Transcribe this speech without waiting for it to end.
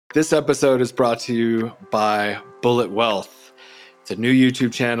This episode is brought to you by Bullet Wealth. It's a new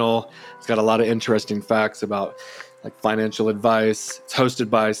YouTube channel. It's got a lot of interesting facts about financial advice. It's hosted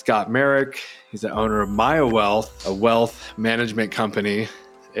by Scott Merrick. He's the owner of Maya Wealth, a wealth management company.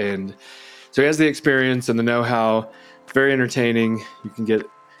 And so he has the experience and the know-how. It's very entertaining. You can get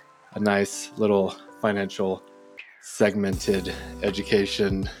a nice little financial segmented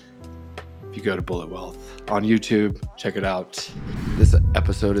education if you go to Bullet Wealth on YouTube. Check it out. This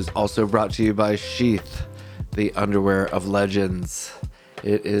episode is also brought to you by Sheath, the underwear of legends.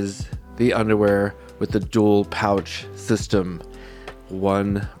 It is the underwear with the dual pouch system.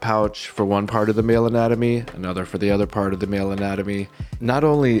 One pouch for one part of the male anatomy, another for the other part of the male anatomy. Not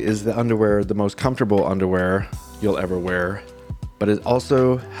only is the underwear the most comfortable underwear you'll ever wear, but it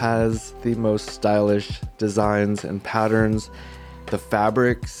also has the most stylish designs and patterns. The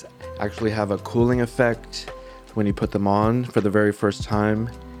fabrics actually have a cooling effect when you put them on for the very first time.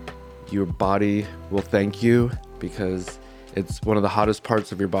 Your body will thank you because it's one of the hottest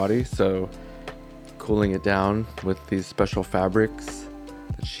parts of your body. So cooling it down with these special fabrics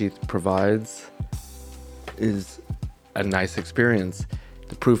that Sheath provides is a nice experience.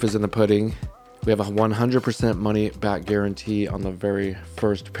 The proof is in the pudding. We have a 100% money back guarantee on the very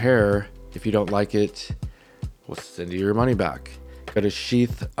first pair. If you don't like it, we'll send you your money back. Go to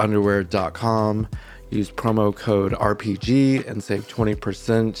sheathunderwear.com, use promo code RPG and save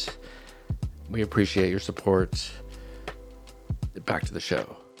 20%. We appreciate your support. Back to the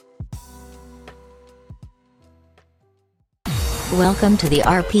show. Welcome to the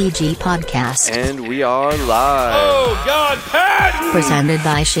RPG Podcast. And we are live. Oh, God, Pat! Presented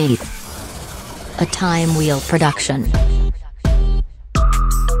by Sheath. A Time Wheel production.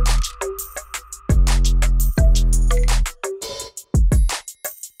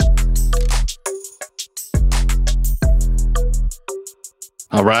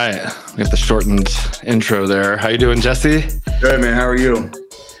 All right, we got the shortened intro there. How you doing, Jesse? Good, man. How are you?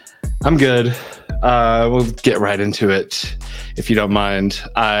 I'm good. We'll get right into it, if you don't mind.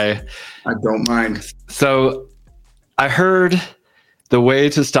 I don't mind. So I heard the way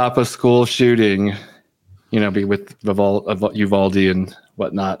to stop a school shooting, be with Uvalde and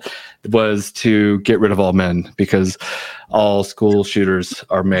whatnot, was to get rid of all men because all school shooters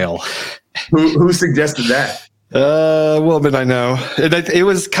are male. Who suggested that? Woman I know. It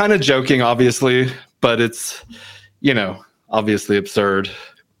was kind of joking, obviously, but it's, obviously absurd.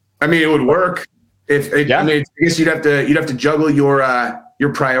 I mean, it would work. I guess you'd have to juggle your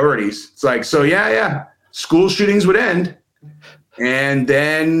priorities. It's like, school shootings would end, and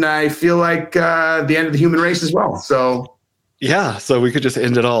then I feel like the end of the human race as well. So so we could just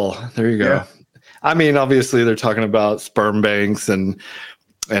end it all. There you go. Yeah. I mean, obviously they're talking about sperm banks and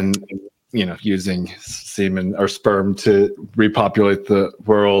using semen or sperm to repopulate the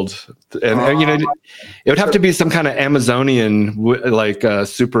world, and it would have to be some kind of Amazonian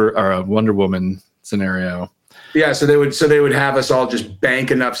super or a Wonder Woman scenario. Yeah, so they would have us all just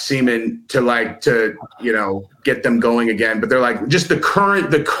bank enough semen to get them going again. But they're like, just the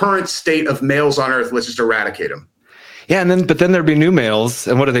current state of males on Earth, let's just eradicate them. Yeah, but then there'd be new males,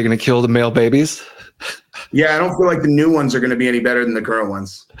 and what are they going to kill the male babies? Yeah, I don't feel like the new ones are going to be any better than the current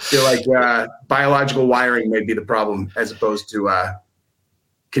ones. I feel like biological wiring may be the problem as opposed to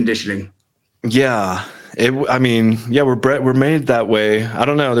conditioning. Yeah, we're made that way. I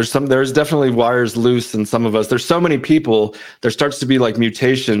don't know. There's definitely wires loose in some of us. There's so many people. There starts to be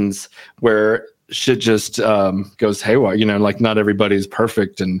mutations where shit just goes haywire. Not everybody's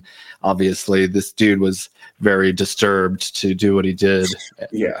perfect, and obviously this dude was very disturbed to do what he did.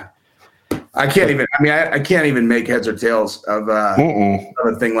 Yeah. I can't even make heads or tails of a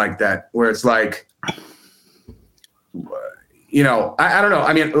thing like that where it's like, I don't know.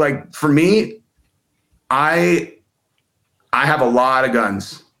 I mean, for me, I have a lot of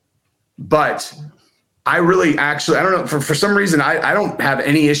guns, but I really I don't know, for some reason, I don't have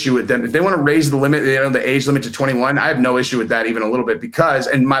any issue with them. If they want to raise the limit, the age limit to 21, I have no issue with that even a little bit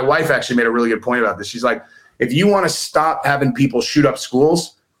and my wife actually made a really good point about this. She's like, if you want to stop having people shoot up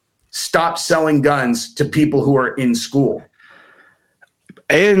schools, stop selling guns to people who are in school.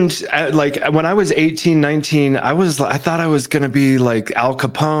 And when I was 18, 19, I thought I was going to be like Al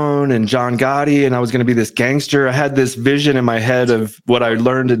Capone and John Gotti, and I was going to be this gangster. I had this vision in my head of what I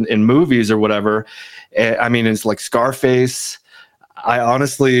learned in movies or whatever. I mean, it's like Scarface. I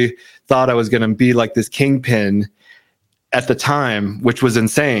honestly thought I was going to be like this kingpin at the time, which was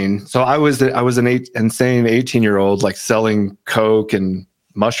insane. So I was an insane 18-year-old, selling coke and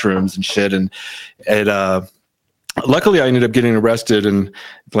mushrooms and shit, and luckily I ended up getting arrested and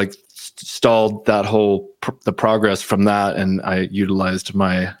stalled that whole the progress from that, and I utilized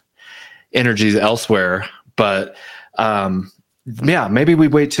my energies elsewhere. But yeah, maybe we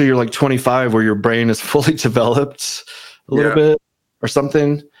wait till you're like 25 where your brain is fully developed a little bit or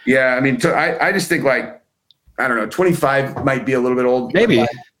something. Yeah. I mean, I just think like, I don't know, 25 might be a little bit old. Maybe.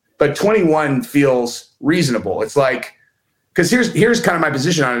 But 21 feels reasonable. It's like, because here's kind of my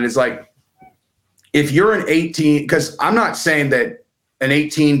position on it. It's like, if you're an 18, because I'm not saying that an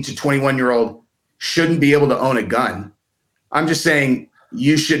 18 to 21-year-old shouldn't be able to own a gun. I'm just saying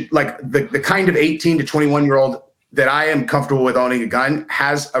you should, like the kind of 18 to 21-year-old that I am comfortable with owning a gun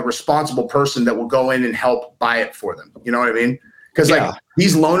has a responsible person that will go in and help buy it for them. You know what I mean? Because like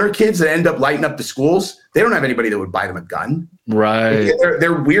these loner kids that end up lighting up the schools, they don't have anybody that would buy them a gun. Right.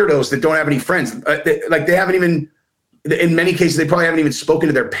 They're weirdos that don't have any friends. They haven't even, in many cases, they probably haven't even spoken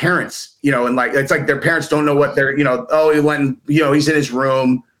to their parents, you know, and like, it's like their parents don't know what they're, you know, oh, he went and, you know, he's in his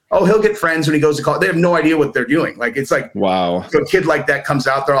room. Oh, he'll get friends when he goes to college. They have no idea what they're doing. Like, it's like, wow. So a kid like that comes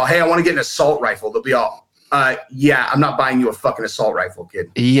out, they're all, hey, I want to get an assault rifle. They'll be all, yeah, I'm not buying you a fucking assault rifle, kid.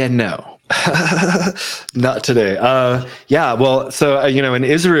 Yeah, no, not today. Yeah, well, so, you know, in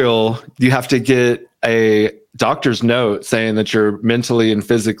Israel, you have to get a doctor's note saying that you're mentally and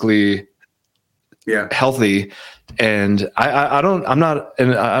physically healthy. And I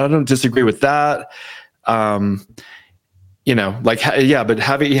don't disagree with that. You know, like, yeah, but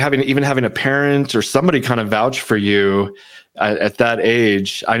having a parent or somebody kind of vouch for you at that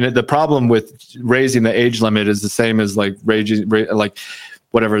age. I know the problem with raising the age limit is the same as like like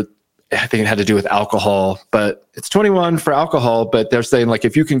whatever. I think it had to do with alcohol, but it's 21 for alcohol. But they're saying like,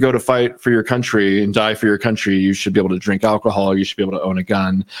 if you can go to fight for your country and die for your country, you should be able to drink alcohol. You should be able to own a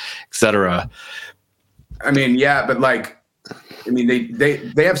gun, etc. I mean, yeah, but like, I mean,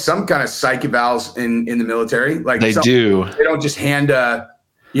 they have some kind of psych evals in the military. Like they do. They don't just hand an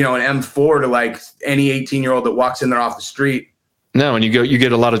M4 to like any 18-year-old that walks in there off the street. No, and you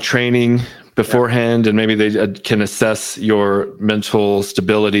get a lot of training beforehand, and maybe they can assess your mental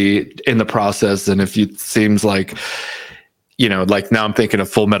stability in the process. And if it seems like, you know, like now I'm thinking of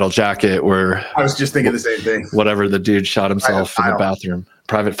Full Metal Jacket, where I was just thinking the same thing. Whatever, the dude shot himself in the bathroom.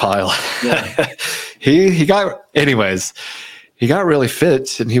 Private File. Yeah. He got really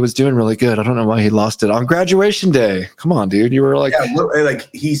fit and he was doing really good. I don't know why he lost it on graduation day. Come on, dude. You were like, like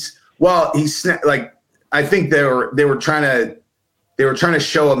I think they were trying to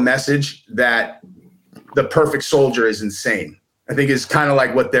show a message that the perfect soldier is insane. I think is kind of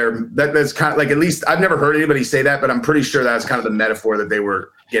like what that's kind of like, at least I've never heard anybody say that, but I'm pretty sure that's kind of the metaphor that they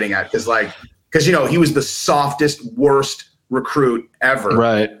were getting at. Because you know, he was the softest, worst recruit ever.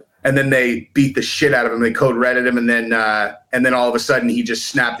 Right. And then they beat the shit out of him. They code redded him. And then all of a sudden he just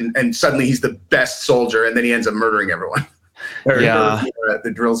snapped and suddenly he's the best soldier. And then he ends up murdering everyone.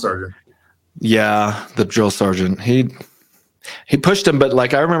 The drill sergeant. Yeah. The drill sergeant. He pushed him. But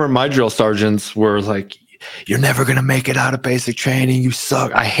like, I remember my drill sergeants were like, you're never going to make it out of basic training. You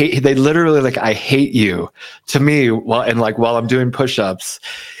suck. They literally like, I hate you to me while I'm doing push-ups.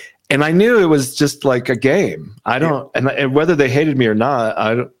 And I knew it was just like a game. And whether they hated me or not,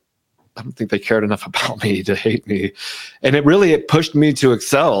 I don't think they cared enough about me to hate me. And it pushed me to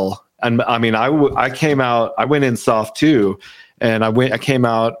excel. And I mean, I went in soft too. And I came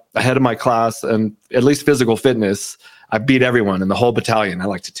out ahead of my class, and at least physical fitness, I beat everyone in the whole battalion. I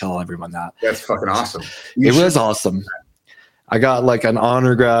like to tell everyone that. That's fucking awesome. It was awesome. I got like an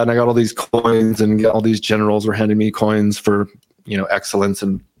honor grad, and I got all these coins, and all these generals were handing me coins for, you know, excellence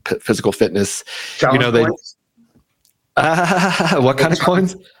and physical fitness. Challenge coins? What kind of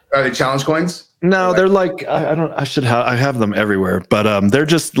coins? Are they challenge coins? No, they're like, I have them everywhere, but they're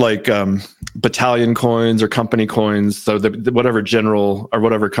just like battalion coins or company coins. So whatever general or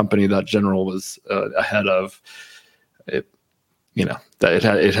whatever company that general was ahead of, it, you know, that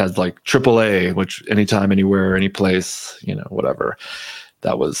it has like AAA, which anytime, anywhere, any place, you know, whatever.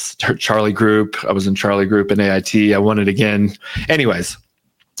 That was Charlie Group. I was in Charlie Group in AIT. I won it again. Anyways,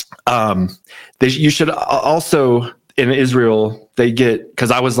 you should also, in Israel, they get,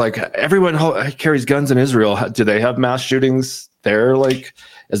 because I was like, everyone carries guns in Israel. Do they have mass shootings there like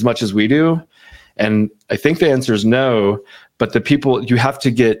as much as we do? And I think the answer is no. But the people, you have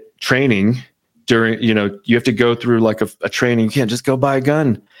to get training during, you know, you have to go through like a training. You can't just go buy a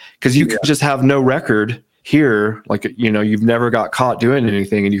gun, because you can just have no record here. Like, you know, you've never got caught doing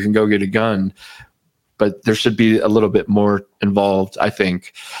anything and you can go get a gun. But there should be a little bit more involved, I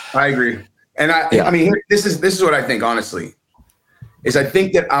think. I agree. And I mean, this is what I think, honestly, is I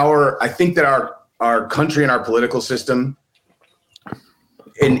think that our country and our political system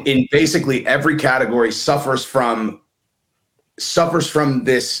in basically every category suffers from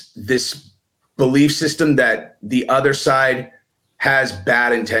this belief system that the other side has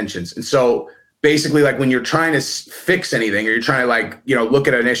bad intentions. And so basically, like when you're trying to fix anything or you're trying to like, you know, look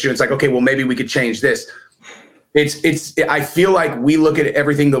at an issue, it's like, okay, well, maybe we could change this. I feel like we look at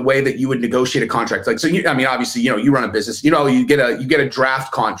everything the way that you would negotiate a contract. Like, so I mean, obviously, you know, you run a business, you know, you get a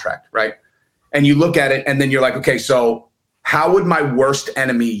draft contract, right? And you look at it and then you're like, okay, so how would my worst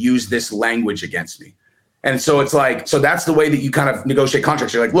enemy use this language against me? And so it's like, so that's the way that you kind of negotiate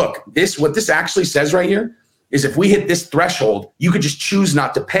contracts. You're like, look, what this actually says right here is if we hit this threshold, you could just choose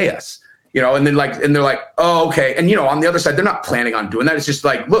not to pay us, you know? And then like, and they're like, oh, okay. And you know, on the other side, they're not planning on doing that. It's just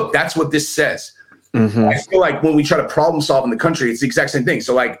like, look, that's what this says. Mm-hmm. I feel like when we try to problem solve in the country, it's the exact same thing.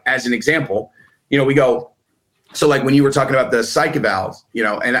 So like, as an example, you know, we go, so like when you were talking about the psych evals, you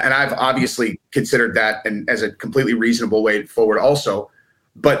know, and I've obviously considered that and as a completely reasonable way forward also.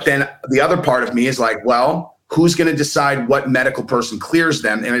 But then the other part of me is like, well, who's going to decide what medical person clears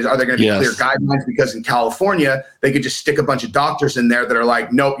them? And are there going to be clear guidelines? Because in California, they could just stick a bunch of doctors in there that are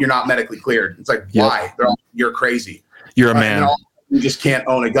like, nope, you're not medically cleared. It's like, why? They're all, you're crazy. You're a man. You just can't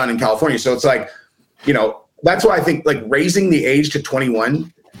own a gun in California. So it's like, you know, that's why I think like raising the age to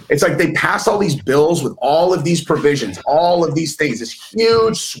 21, it's like they pass all these bills with all of these provisions, all of these things, this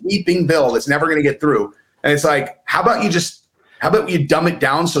huge sweeping bill that's never going to get through. And it's like, how about you dumb it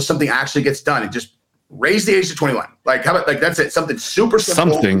down so something actually gets done and just raise the age to 21? Like, how about like, that's it. Something super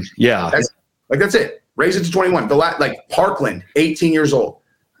simple. Something. Yeah. That's it. Raise it to 21. Like Parkland, 18 years old.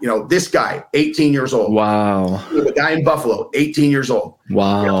 You know, this guy, 18 years old. Wow. The guy in Buffalo, 18 years old.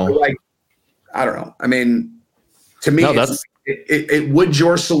 Wow. You know, like, I don't know. I mean, to me, would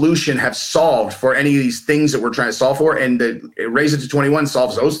your solution have solved for any of these things that we're trying to solve for? And raise it to 21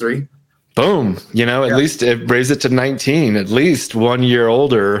 solves those three. Boom. You know, at least raise it to 19, at least 1 year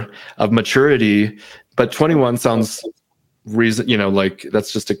older of maturity. But 21 sounds you know, like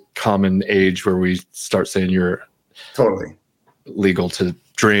that's just a common age where we start saying you're totally legal to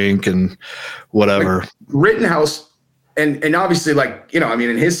drink and whatever. Like Rittenhouse, and obviously, like, you know, I mean,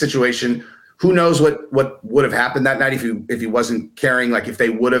 in his situation, who knows what would have happened that night if he wasn't carrying, like if they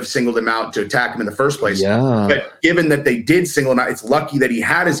would have singled him out to attack him in the first place. Yeah. But given that they did single him out, it's lucky that he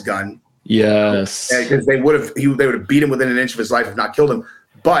had his gun. Yes. Because they would have beat him within an inch of his life if not killed him.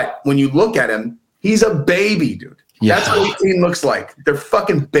 But when you look at him, he's a baby, dude. Yeah. That's what 18 looks like. They're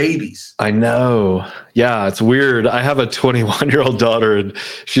fucking babies. I know. Yeah, it's weird. I have a 21-year-old daughter and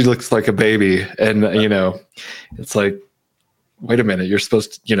she looks like a baby. And, you know, it's like, wait a minute, you're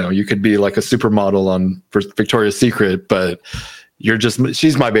supposed to, you know, you could be like a supermodel on Victoria's Secret, but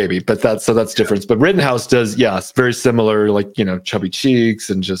she's my baby, but that's different. But Rittenhouse does, it's very similar, like, you know, chubby cheeks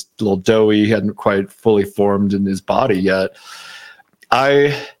and just a little doughy. He hadn't quite fully formed in his body yet.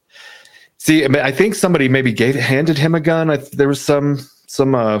 I think somebody maybe handed him a gun. There was some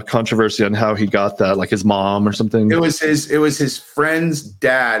controversy on how he got that, like his mom or something. It was his friend's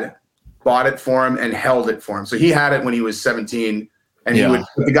dad bought it for him and held it for him. So he had it when he was 17, and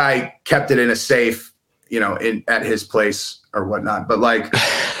the guy kept it in a safe, you know, at his place or whatnot. But like,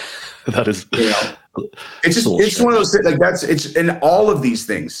 that is, you know, it's one of those things. Like it's in all of these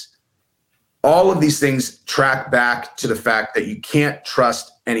things. All of these things track back to the fact that you can't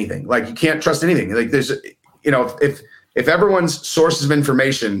trust anything. Like you can't trust anything. Like there's, you know, if everyone's sources of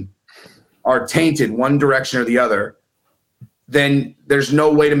information are tainted one direction or the other, then there's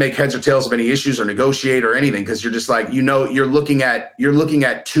no way to make heads or tails of any issues or negotiate or anything. Cause you're just like, you know, you're looking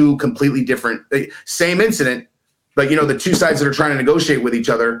at two completely different, same incident, but you know, the two sides that are trying to negotiate with each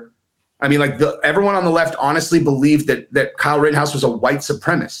other. I mean, like everyone on the left honestly believed that Kyle Rittenhouse was a white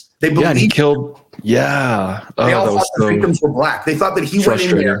supremacist. They believed and he killed. Yeah. They all thought the victims were black. They thought that he went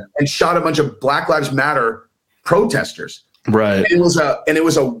in there and shot a bunch of Black Lives Matter protesters. Right. And it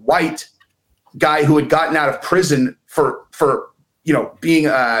was a white guy who had gotten out of prison for you know, being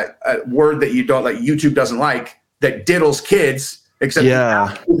a word that you don't like, YouTube doesn't like, that diddles kids, except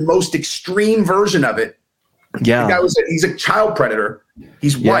the most extreme version of it. Yeah. The guy he's a child predator.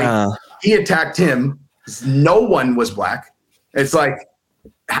 He's white. Yeah. He attacked him. No one was black. It's like,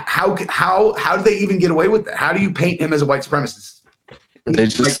 how do they even get away with that? How do you paint him as a white supremacist? They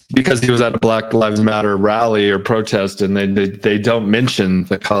just, because he was at a Black Lives Matter rally or protest, and they don't mention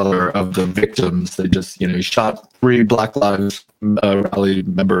the color of the victims. They just, you know, he shot 3 Black Lives rally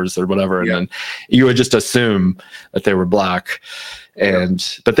members or whatever, and then you would just assume that they were black.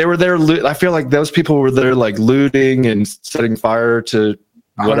 But they were there. I feel like those people were there, like looting and setting fire to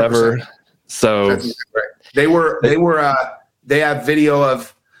whatever. 100%. So exactly right. They have video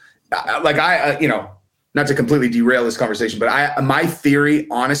of, like, you know, not to completely derail this conversation, but my theory,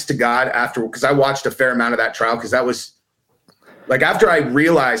 honest to God, because I watched a fair amount of that trial, because that was like after I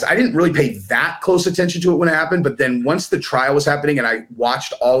realized, I didn't really pay that close attention to it when it happened, but then once the trial was happening and I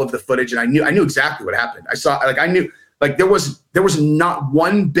watched all of the footage and I knew exactly what happened. I knew there was not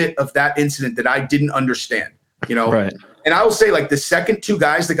one bit of that incident that I didn't understand, you know? Right. And I will say, like, the second two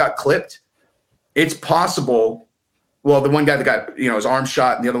guys that got clipped, it's possible. Well, the one guy that got, his arm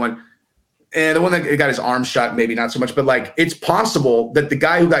shot, and the other one, and the one that got his arm shot, maybe not so much, but like, it's possible that the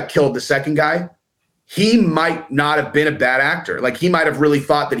guy who got killed, the second guy, he might not have been a bad actor. Like, he might have really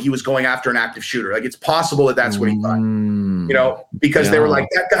thought that he was going after an active shooter. Like, it's possible that that's what he thought, because they were like,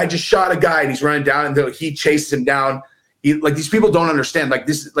 that guy just shot a guy and he's running down, and he chased him down. These people don't understand. Like,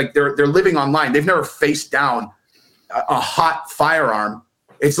 this, like, they're living online. They've never faced down a hot firearm.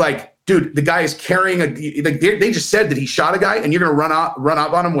 It's like, dude, the guy is carrying they just said that he shot a guy, and you're gonna run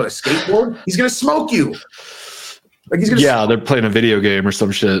up on him with a skateboard. He's gonna smoke you. Like, he's gonna they're playing a video game or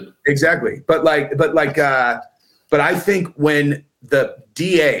some shit. Exactly. But I think when the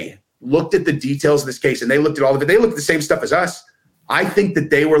DA looked at the details of this case and they looked at all of it, they looked at the same stuff as us. I think that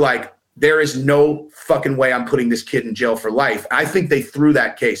they were like, there is no fucking way I'm putting this kid in jail for life. I think they threw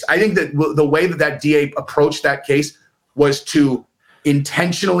that case. I think that the way that DA approached that case was to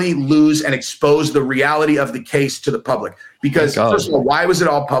intentionally lose and expose the reality of the case to the public. Because first of all, why was it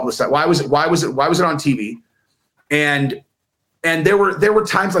all publicized? Why was it on TV? And there were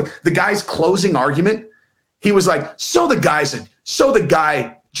times, like, the guy's closing argument, he was like, so the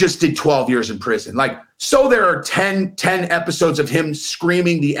guy just did 12 years in prison. Like, so there are 10 episodes of him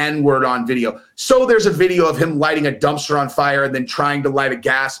screaming the N-word on video. So there's a video of him lighting a dumpster on fire and then trying to light a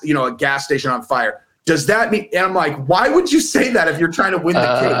gas station on fire. Does that mean, and I'm like, why would you say that if you're trying to win the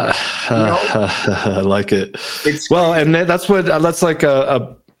case? I like it. And that's like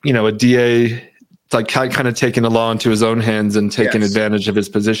a DA, like kind of taking the law into his own hands and taking advantage of his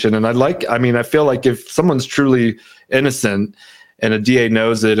position. And I feel like if someone's truly innocent and a DA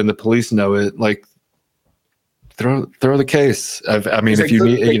knows it and the police know it, like, throw the case.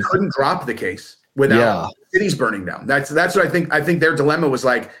 They couldn't drop the case without cities burning down. That's what I think. I think their dilemma was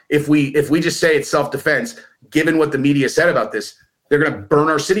like, if we just say it's self-defense, given what the media said about this, they're going to burn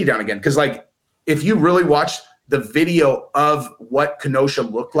our city down again. Because, like, if you really watch the video of what Kenosha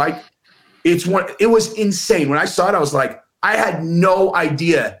looked like, it was insane. When I saw it, I was like, I had no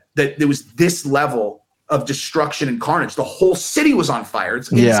idea that there was this level of destruction and carnage. The whole city was on fire.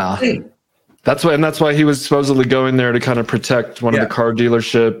 It's insane. That's why he was supposedly going there to kind of protect one of the car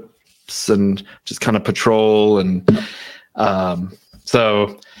dealerships and just kind of patrol. And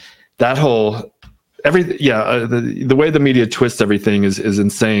so that whole the way the media twists everything is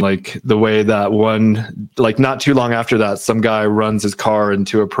insane. Like, the way that not too long after that, some guy runs his car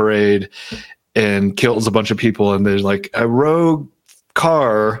into a parade and kills a bunch of people, and there's like a rogue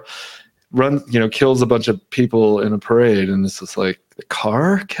car kills a bunch of people in a parade, and it's just like, the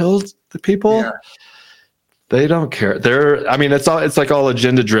car killed the people. Yeah. They don't care. It's like all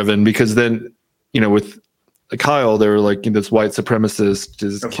agenda driven, because then, with Kyle, they were like, this white supremacist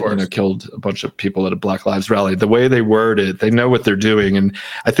just killed a bunch of people at a Black Lives rally. The way they word it, they know what they're doing, and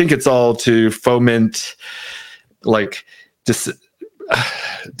I think it's all to foment, like,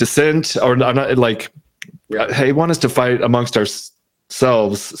 dissent, or not, like, hey, want us to fight amongst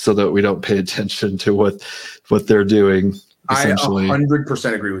ourselves so that we don't pay attention to what they're doing. Essentially, I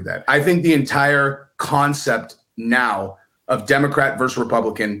 100% agree with that. I think the entire concept now of Democrat versus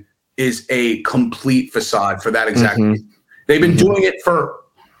Republican is a complete facade for that exact reason. They've been doing it for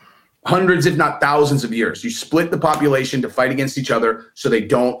hundreds, if not thousands of years. You split the population to fight against each other so they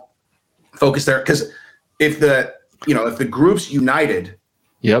don't focus there. Because if the group's united,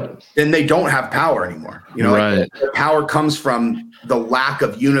 then they don't have power anymore. The power comes from the lack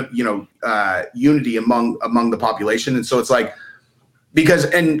of unity among the population. And so it's like,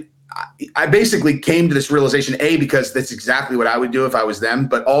 and I basically came to this realization, because that's exactly what I would do if I was them.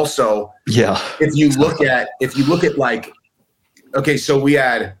 But also, if you look at like, okay, so we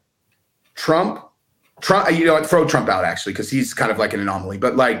had Trump, throw Trump out actually, because he's kind of like an anomaly.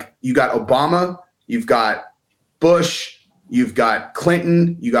 But like, you got Obama, you've got Bush, you've got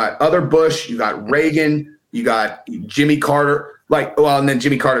Clinton, you got other Bush, you got Reagan, you got Jimmy Carter. And then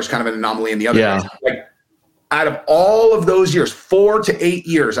Jimmy Carter's kind of an anomaly in the other guys. Like, out of all of those years, 4 to 8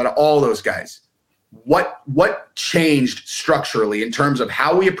 years, out of all those guys, what changed structurally in terms of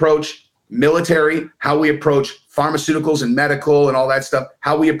how we approach military, how we approach pharmaceuticals and medical and all that stuff,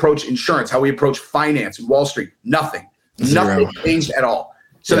 how we approach insurance, how we approach finance and Wall Street? Nothing. Zero. Nothing changed at all.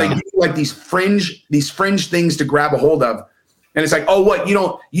 So they give you like these fringe things to grab a hold of. And it's like, oh, what, you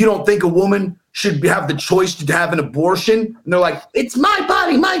don't think a woman should have the choice to have an abortion? And they're like, it's my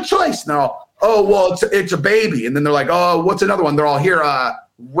body, my choice. No, oh, well, it's a baby. And then they're like, oh, what's another one? They're all here.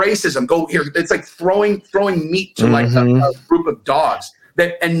 Racism. Go here. It's like throwing meat to like a group of dogs.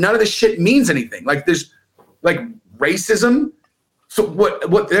 And none of this shit means anything. Like there's like racism. So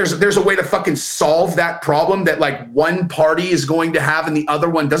what there's a way to fucking solve that problem that like one party is going to have and the other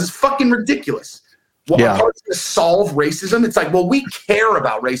one does. It's fucking ridiculous. One party's going to solve racism. It's like, well, we care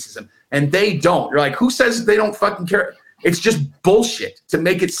about racism and they don't. You're like, who says they don't fucking care? It's just bullshit to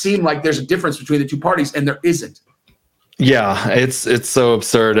make it seem like there's a difference between the two parties, and there isn't. Yeah, it's so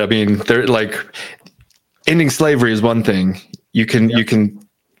absurd. I mean, they're like, ending slavery is one thing. You can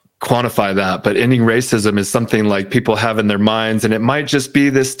quantify that, but ending racism is something like people have in their minds, and it might just be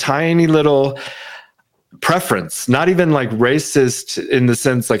this tiny little preference, not even like racist in the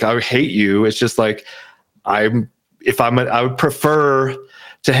sense like I hate you. It's just like I would prefer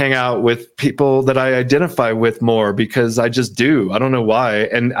to hang out with people that I identify with more because I just do. I don't know why.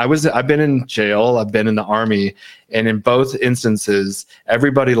 And I've been in jail, I've been in the army, and in both instances,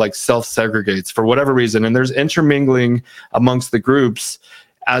 everybody like self-segregates for whatever reason. And there's intermingling amongst the groups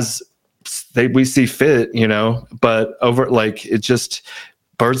as we see fit, you know, but over like, it just,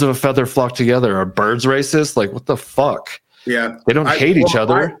 birds of a feather flock together. Are birds racist? Like, what the fuck? Yeah. They don't hate each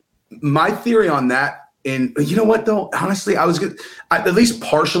other. My theory on that, and you know what though, honestly, at least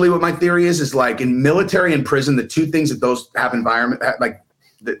partially what my theory is like in military and prison, the two things that those have the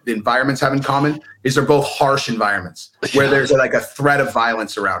environments have in common is they're both harsh environments where there's like a threat of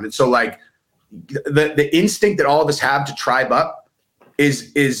violence around. And so like the instinct that all of us have to tribe up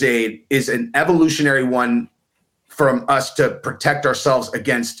is an evolutionary one from us to protect ourselves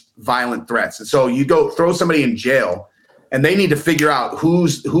against violent threats. And so you go throw somebody in jail and they need to figure out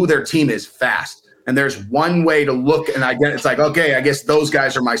who their team is fast. And there's one way to look and identify. It's like, okay, I guess those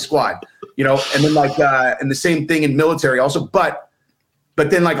guys are my squad, you know? And then like, and the same thing in military also, but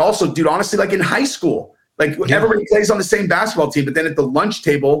then like also, dude, honestly, like in high school, like everybody plays on the same basketball team, but then at the lunch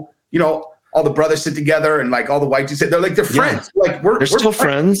table, you know, all the brothers sit together and like all the white dudes sit, they're friends. Like we're still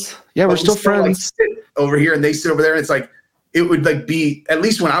friends. Yeah, we're still friends. Like, sit over here and they sit over there. And it's like, it would like be, at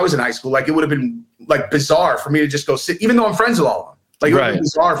least when I was in high school, like it would have been like bizarre for me to just go sit, even though I'm friends with all of them. Like it would be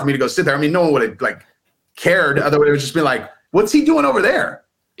bizarre for me to go sit there. I mean, no one would have like cared. Otherwise, it would just be like, what's he doing over there?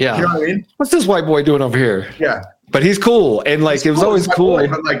 Yeah. You know what I mean? What's this white boy doing over here? Yeah. But he's cool. And like, it was always cool. Boy,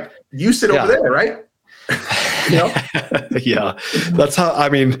 but like, you sit over there, right? You know? Yeah. That's how, I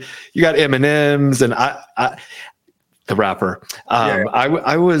mean, you got M&Ms and I the rapper. I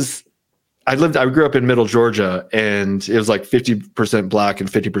grew up in Middle Georgia, and it was like 50% black and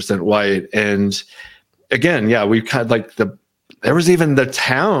 50% white. And again, yeah, we kind of like there was even the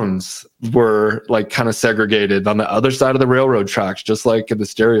towns were like kind of segregated on the other side of the railroad tracks, just like in the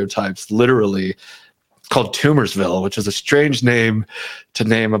stereotypes, literally. It's called Tumoursville, which is a strange name to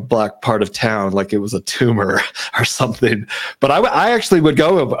name a black part of town, like it was a tumor or something. But I actually would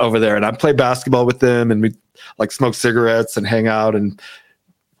go over there and I'd play basketball with them, and we'd like smoke cigarettes and hang out and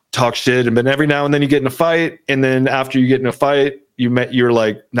talk shit. And then every now and then you get in a fight. And then after you get in a fight, you're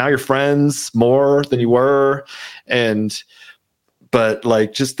like, now you're friends more than you were. But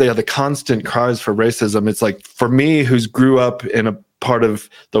like just the constant cries for racism. It's like, for me, who's grew up in a part of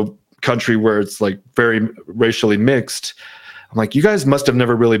the country where it's like very racially mixed, I'm like, you guys must have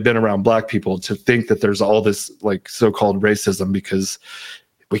never really been around black people to think that there's all this like so-called racism, because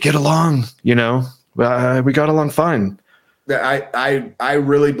we get along, you know, we got along fine. I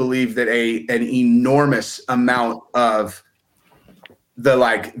really believe that an enormous amount of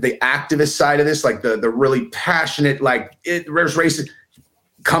the activist side of this, like the really passionate, like there's racism,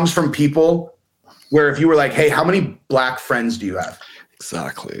 comes from people where if you were like, hey, how many black friends do you have?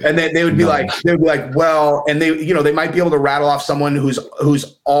 Exactly. And then they would be like, well, and they, you know, they might be able to rattle off someone who's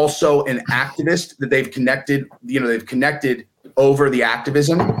also an activist that they've connected over the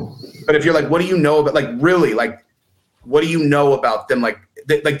activism. But if you're like, what do you know about, like, really, like, what do you know about them? Like,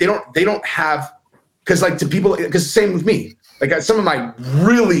 they don't have, because like to people, because same with me. Like some of my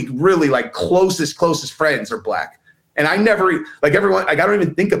really, really like closest friends are black, and I never, like everyone, like I don't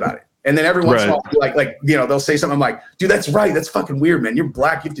even think about it. And then every once in a while, like you know, they'll say something. I'm like, dude, that's right. That's fucking weird, man. You're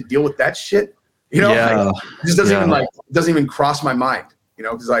black. You have to deal with that shit. You know, like, it just doesn't even cross my mind. You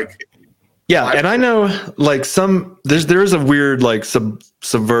know, because like. Yeah, and I know like there is a weird like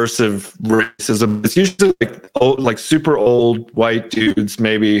subversive racism. It's usually like old, like super old white dudes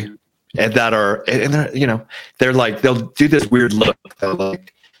maybe, and they're, you know, they're like, they'll do this weird look. They'll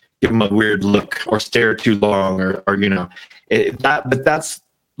like give them a weird look or stare too long or you know, but that's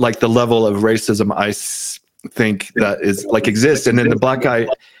like the level of racism I think that is like exists. And then the black guy,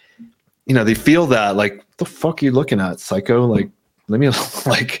 you know, they feel that like, what the fuck are you looking at, psycho? Like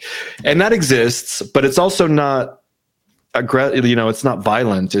like, and that exists, but it's also not it's not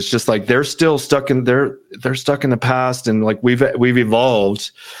violent. It's just like they're still stuck in they're stuck in the past, and like we've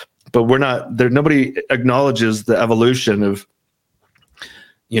evolved, but we're not there. Nobody acknowledges the evolution of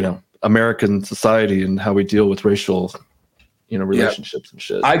American society and how we deal with racial relationships and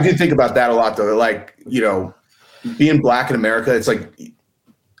shit. I do think about that a lot though. Like, being black in America, it's like,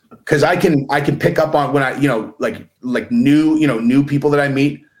 because I can pick up on when I like new people that I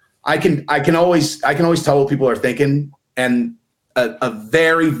meet. I can always tell what people are thinking, and a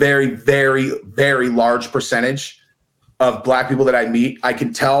very, very, very, very large percentage of black people that I meet, I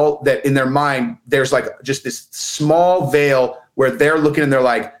can tell that in their mind there's like just this small veil where they're looking and they're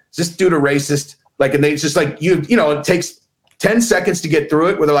like, is this dude a racist? Like, and it's just like it takes 10 seconds to get through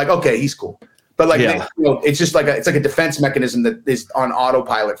it where they're like, okay, he's cool. But like, it's just like it's like a defense mechanism that is on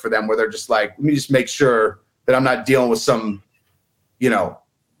autopilot for them, where they're just like, let me just make sure that I'm not dealing with some,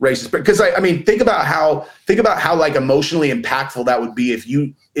 racist. Because I mean, think about how like emotionally impactful that would be if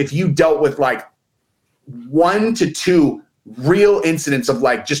you dealt with like 1 to 2 real incidents of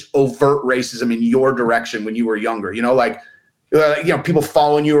like just overt racism in your direction when you were younger. People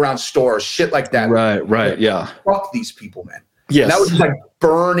following you around stores, shit like that. Right, yeah. Fuck these people, man. Yes. And that would just like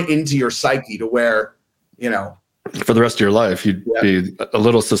burn into your psyche to where, for the rest of your life, you'd be a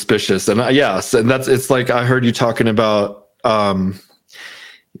little suspicious. And it's like, I heard you talking about,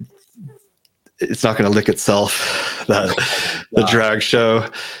 It's Not Gonna Lick Itself, the drag show,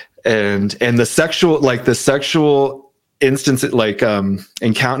 and the sexual instance, like,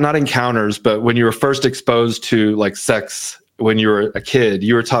 not encounters, but when you were first exposed to like sex when you were a kid,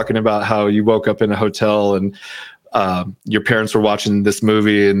 you were talking about how you woke up in a hotel and your parents were watching this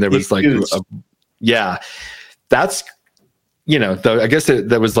movie and there was like, that's, I guess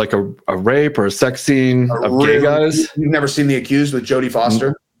there was like a rape or a sex scene of gay guys. You've never seen The Accused with Jodie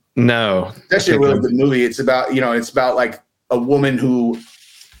Foster? No. It's actually a really good movie. It's about, like a woman who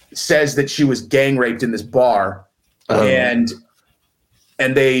says that she was gang raped in this bar, and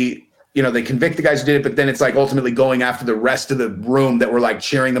they, they convict the guys who did it, but then it's like ultimately going after the rest of the room that were like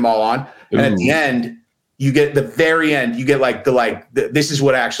cheering them all on. And at the end, you get this is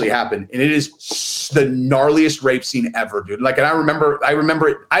what actually happened. And it is the gnarliest rape scene ever, dude. Like, and I remember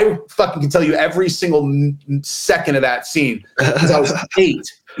it. I fucking can tell you every single second of that scene because I was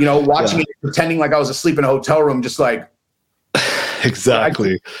 8, watching it, pretending like I was asleep in a hotel room, just like,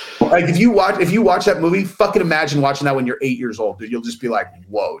 exactly. Like if you watch that movie, fucking imagine watching that when you're 8 years old, dude. You'll just be like,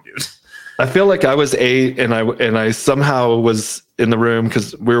 whoa, dude. I feel like I was 8 and I somehow was in the room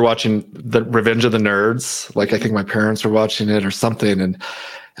because we were watching the Revenge of the Nerds. Like, I think my parents were watching it or something. And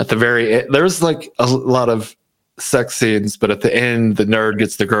at the very end, there's like a lot of sex scenes, but at the end, the nerd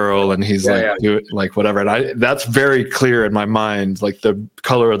gets the girl and he's like whatever. And that's very clear in my mind, like the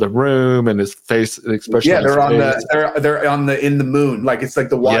color of the room and his face, the expression. Yeah, they're in the moon. Like, it's like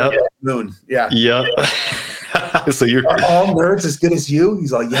the water moon. Yeah. Yep. So are all nerds as good as you?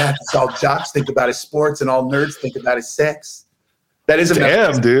 He's like, yeah, it's all jocks think about his sports and all nerds think about his sex. That is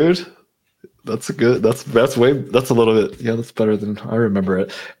damn, dude. That's a little bit, that's better than I remember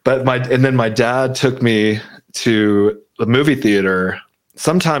it. But then my dad took me to the movie theater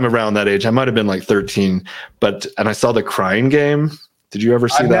sometime around that age. I might have been like 13, and I saw The Crying Game. Did you ever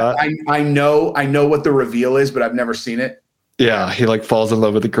see that? I know what the reveal is, but I've never seen it. Yeah, he like falls in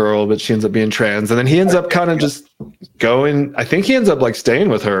love with the girl, but she ends up being trans, and then he ends up kind of just going. I think he ends up like staying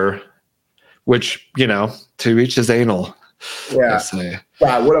with her, which to each his anal. Yeah.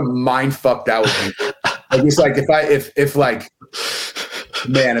 Wow, what a mind fuck that would be. Like, it's like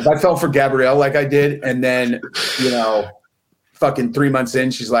if I fell for Gabrielle like I did, and then fucking 3 months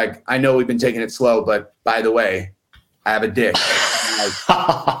in, she's like, I know we've been taking it slow, but by the way, I have a dick.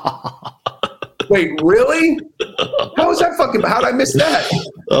 Wait, really? How did I miss that?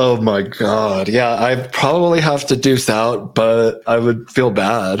 Oh my God. Yeah, I probably have to deuce out, but I would feel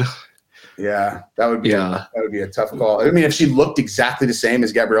bad. Yeah, that would be a tough call. I mean, if she looked exactly the same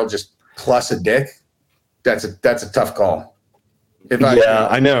as Gabrielle, just plus a dick, that's a tough call.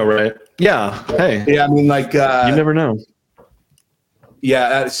 I know, right? Yeah. Hey. Yeah, I mean, like, you never know.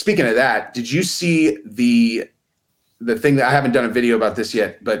 Yeah. Speaking of that, did you see the thing that I haven't done a video about this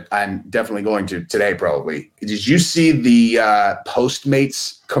yet, but I'm definitely going to today probably. Did you see the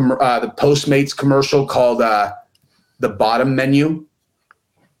Postmates commercial called The Bottom Menu?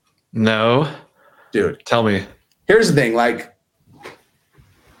 No. Dude, tell me. Here's the thing, like,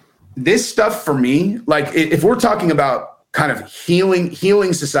 this stuff for me, like, if we're talking about kind of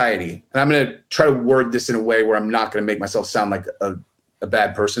healing society, and I'm going to try to word this in a way where I'm not going to make myself sound like a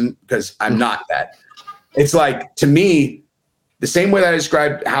bad person, because I'm not that. It's like, to me, the same way that I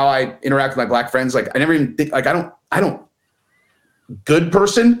described how I interact with my black friends. Like I never even think, like, I don't good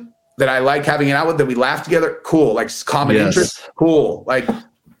person that I like having it out with, that we laugh together. Cool. Like common interest. Cool. Like,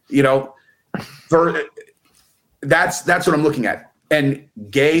 you know, that's what I'm looking at. And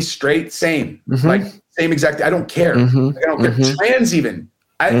gay, straight, same, like same exact. I don't care. Like, I don't care. Trans even.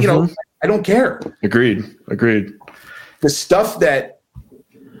 You know, I don't care. Agreed. The stuff that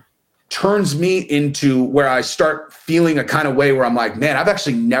turns me into where I start feeling a kind of way where I'm like, man, I've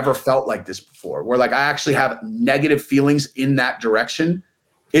actually never felt like this before, where like I actually have negative feelings in that direction,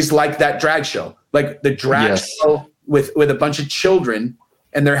 is like that drag show. Like the drag show with a bunch of children,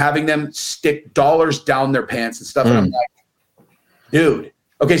 and they're having them stick dollars down their pants and stuff. And I'm like, dude,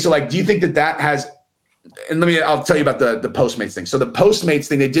 okay. So like, do you think that has, and I'll tell you about the Postmates thing. So the Postmates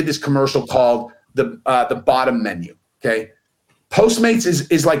thing, they did this commercial called the bottom menu. Okay. Postmates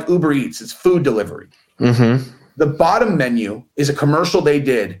is like Uber Eats. It's food delivery. The bottom menu is a commercial they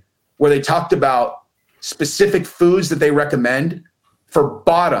did where they talked about specific foods that they recommend for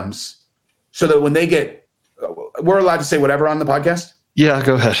bottoms, so that when they get, we're allowed to say whatever on the podcast. Yeah,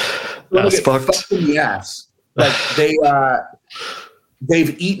 go ahead. When they get fucked in the ass, like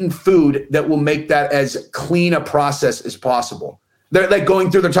they've eaten food that will make that as clean a process as possible. They're like going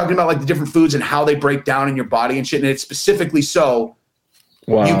through, they're talking about like the different foods and how they break down in your body and shit. And it's specifically so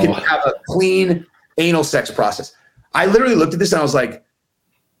you can have a clean anal sex process. I literally looked at this and I was like,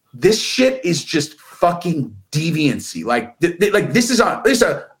 this shit is just fucking deviancy. Like, like this is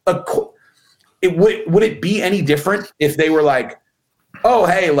would it be any different if they were like, oh,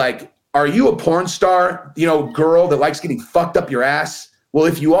 hey, like, are you a porn star, you know, girl that likes getting fucked up your ass? Well,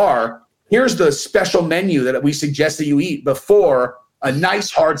 if you are, here's the special menu that we suggest that you eat before a nice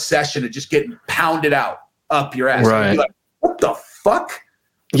hard session of just getting pounded out up your ass. Right. Like, what the fuck?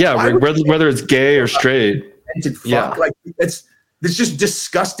 Yeah, whether it's gay or straight. Yeah. Like it's just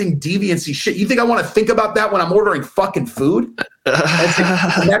disgusting deviancy shit. You think I want to think about that when I'm ordering fucking food?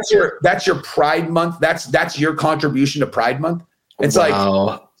 That's your Pride Month. That's your contribution to Pride Month. It's like,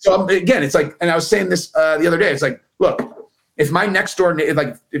 so again, it's like, and I was saying this the other day. It's like, look, if my next door,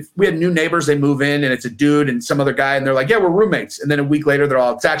 like if we had new neighbors, they move in and it's a dude and some other guy, and they're like, yeah, we're roommates. And then a week later,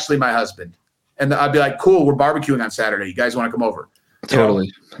 it's actually my husband. And I'd be like, cool, we're barbecuing on Saturday. You guys want to come over? Totally.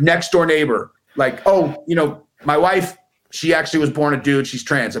 You know, next door neighbor, like, oh, you know, my wife, she actually was born a dude. She's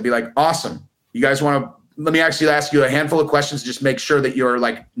trans. I'd be like, awesome. You guys want to, let me actually ask you a handful of questions. Just make sure that you're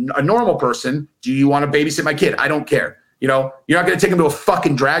like a normal person. Do you want to babysit my kid? I don't care. You know, you're not going to take him to a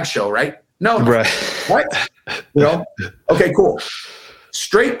fucking drag show, right? No. Right. What? You know? Okay, cool.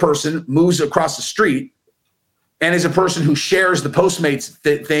 Straight person moves across the street and is a person who shares the Postmates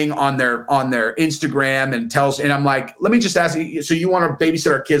thing on their Instagram and tells, and I'm like, let me just ask you, so you want to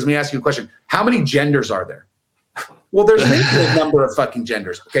babysit our kids? Let me ask you a question. How many genders are there? Well, there's an infinite number of fucking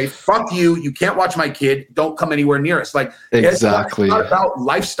genders. Okay, fuck you. You can't watch my kid. Don't come anywhere near us. Like, exactly. It's not about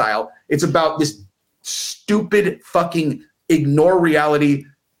lifestyle. It's about this stupid fucking ignore reality,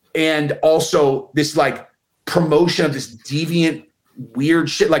 and also this like promotion of this deviant weird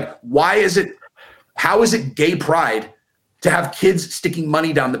shit. Like, how is it gay pride to have kids sticking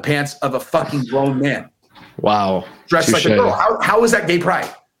money down the pants of a fucking grown man? Wow. Dressed like a girl. How is that gay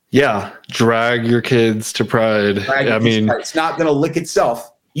pride? Yeah. Drag your kids to pride. It's not going to lick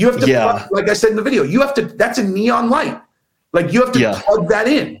itself. You have to, like I said in the video, that's a neon light. Like you have to plug that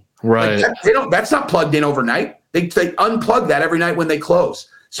in. Right. Like that's not plugged in overnight. They unplug that every night when they close.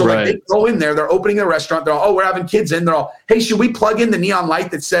 So like they go in there, they're opening a restaurant. They're all, oh, we're having kids in. They're all, hey, should we plug in the neon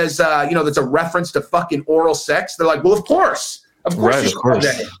light that says, that's a reference to fucking oral sex? They're like, well, of course. Of course.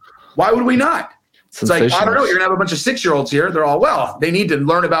 Why would we not? It's like, I don't know. You're gonna have a bunch of 6-year-olds here. They're all, well, they need to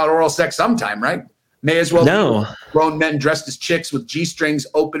learn about oral sex sometime, right? May as well be grown men dressed as chicks with G-strings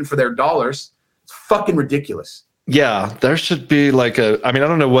open for their dollars. It's fucking ridiculous. Yeah, there should be like I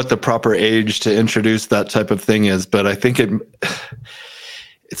don't know what the proper age to introduce that type of thing is, but I think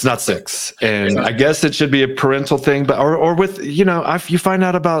it's not 6. And I guess it should be a parental thing, but or with, if you find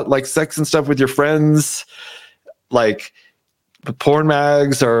out about like sex and stuff with your friends, like the porn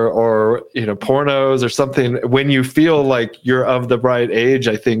mags or pornos or something, when you feel like you're of the right age,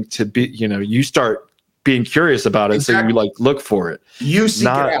 I think to be, you start being curious about it. Exactly. So you like look for it. You seek it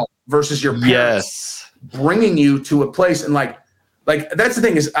out versus your parents bringing you to a place. And like that's the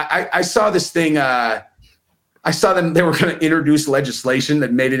thing is I saw this thing. I saw them, they were going to introduce legislation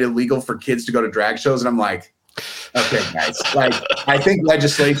that made it illegal for kids to go to drag shows. And I'm like, okay, guys, like, I think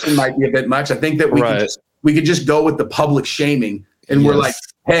legislation might be a bit much. I think that we could just go with the public shaming. And we're like,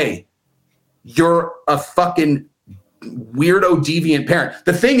 hey, you're a fucking weirdo, deviant parent.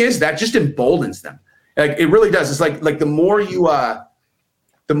 The thing is that just emboldens them. Like it really does. It's like the more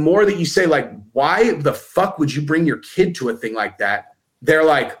that you say like, why the fuck would you bring your kid to a thing like that? They're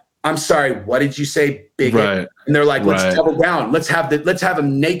like, I'm sorry, what did you say, bigot? Right. And they're like, let's double down. Let's have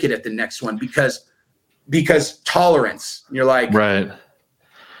them naked at the next one because tolerance. And you're like, right.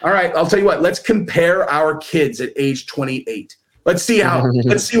 All right, I'll tell you what. Let's compare our kids at age 28. Let's see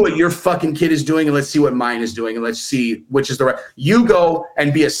what your fucking kid is doing, and let's see what mine is doing, and let's see which is the right. You go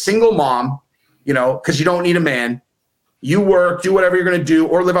and be a single mom, because you don't need a man. You work, do whatever you're gonna do,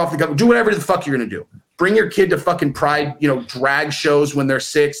 or live off the government. Do whatever the fuck you're gonna do. Bring your kid to fucking Pride, drag shows when they're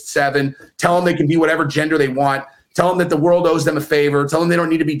 6, 7. Tell them they can be whatever gender they want. Tell them that the world owes them a favor. Tell them they don't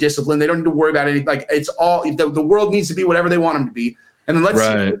need to be disciplined. They don't need to worry about anything. Like it's all the world needs to be whatever they want them to be. And then let's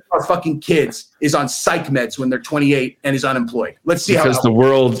see if our fucking kids is on psych meds when they're 28 and is unemployed. Let's see because the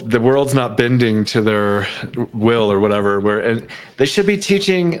world's not bending to their will or whatever. And they should be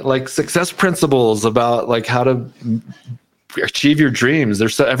teaching like success principles about like how to achieve your dreams.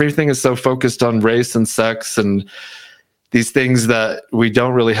 Everything is so focused on race and sex and these things that we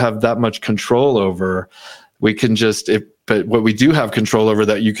don't really have that much control over. We can but what we do have control over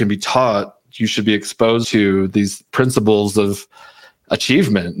that you can be taught, you should be exposed to these principles of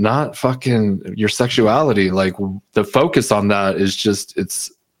achievement, not fucking your sexuality. Like the focus on that is just I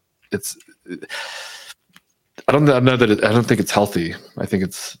don't think it's healthy. I think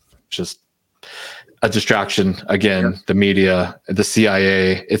it's just a distraction. Again, the media, the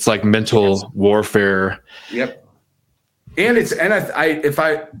CIA, it's like mental warfare. Yep. And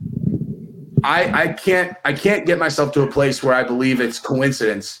I can't get myself to a place where I believe it's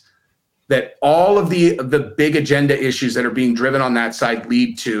coincidence that all of the big agenda issues that are being driven on that side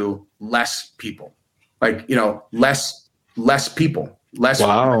lead to less people, like, less people, less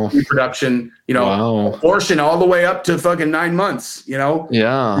reproduction, abortion all the way up to fucking 9 months,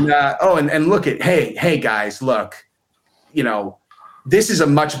 Yeah. And look at, hey guys, look, this is a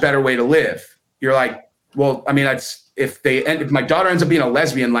much better way to live. You're like, well, I mean, if my daughter ends up being a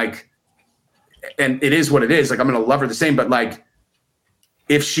lesbian, like, and it is what it is, like, I'm going to love her the same, but like,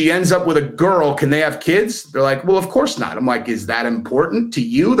 if she ends up with a girl, can they have kids? They're like, well, of course not. I'm like, is that important to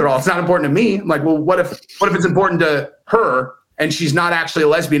you? They're all, it's not important to me. I'm like, well, what if it's important to her and she's not actually a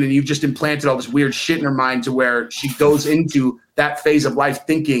lesbian and you've just implanted all this weird shit in her mind to where she goes into that phase of life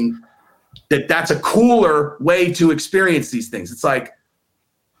thinking that that's a cooler way to experience these things. It's like,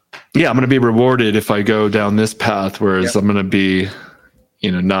 yeah, I'm going to be rewarded if I go down this path, whereas I'm going to be,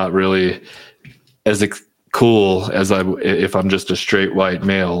 not really as cool as if I'm just a straight white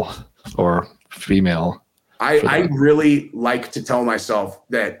male or female. I really like to tell myself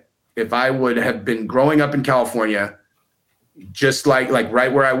that if I would have been growing up in California, just like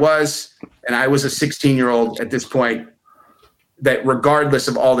right where I was, and I was a 16-year-old at this point, that regardless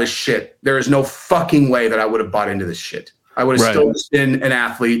of all this shit, there is no fucking way that I would have bought into this shit. I would have still been an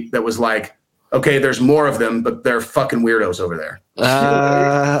athlete that was like, okay, there's more of them, but they're fucking weirdos over there.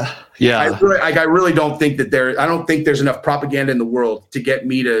 Yeah. I really don't think that I don't think there's enough propaganda in the world to get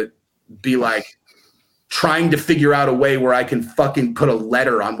me to be like trying to figure out a way where I can fucking put a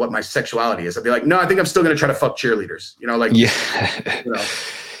letter on what my sexuality is. I'd be like, no, I think I'm still going to try to fuck cheerleaders.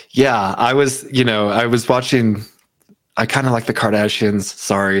 Yeah. I was watching, I kind of like the Kardashians.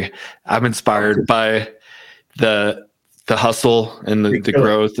 Sorry. I'm inspired by the hustle and the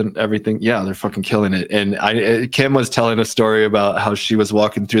growth and everything. Yeah, they're fucking killing it. And Kim was telling a story about how she was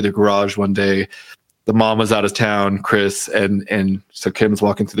walking through the garage one day. The mom was out of town, Chris, and so Kim's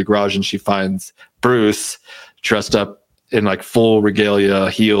walking through the garage and she finds Bruce dressed up in like full regalia,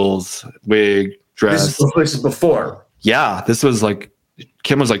 heels, wig, dress. This is before. Yeah, this was like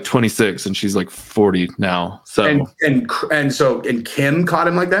Kim was like 26 and she's like 40 now. So and Kim caught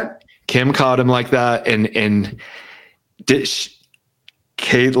him like that. Kim caught him like that, and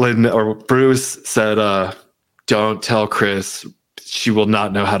Caitlyn or Bruce said, "Don't tell Chris. She will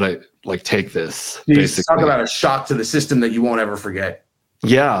not know how to like take this." Basically, talk about a shock to the system that you won't ever forget.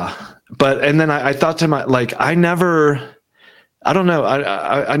 Yeah, and then I thought to I never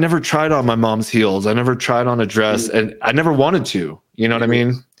tried on my mom's heels. I never tried on a dress, and I never wanted to. You know what I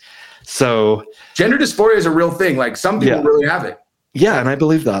mean? So gender dysphoria is a real thing. Like some people really have it. Yeah, and I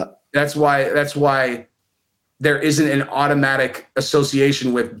believe that. That's why there isn't an automatic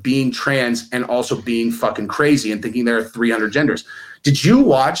association with being trans and also being fucking crazy and thinking there are 300 genders. Did you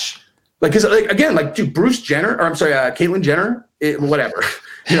watch, dude, Bruce Jenner, or I'm sorry, Caitlyn Jenner, whatever,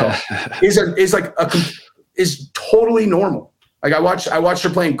 is totally normal. Like I watched her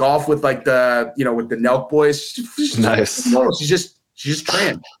playing golf with with the Nelk boys. She's nice. Normal. She's just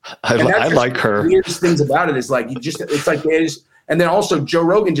trans. I like her. The weirdest things about it is like it's like And then also Joe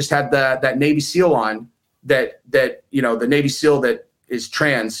Rogan just had that Navy SEAL on that you know, the Navy SEAL that is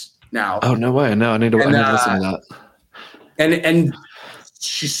trans now. Oh, no way. No, I need to listen to that. And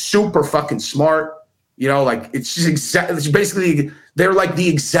she's super fucking smart. You know, like it's basically they're like the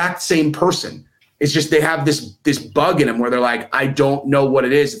exact same person. It's just they have this bug in them where they're like, I don't know what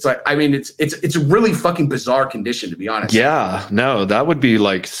it is. It's like, I mean, it's a really fucking bizarre condition, to be honest. Yeah, no, that would be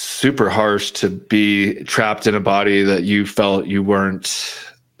like super harsh to be trapped in a body that you felt you weren't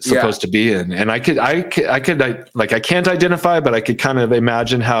supposed to be in. And I can't identify, but I could kind of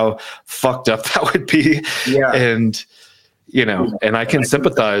imagine how fucked up that would be. Yeah. And, you know, and I can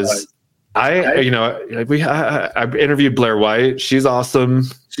sympathize. I interviewed Blair White. She's awesome.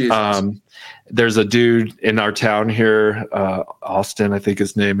 She's awesome. There's a dude in our town here, Austin, I think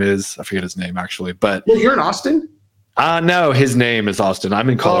his name is. I forget his name actually, but you're in Austin? No, his name is Austin. I'm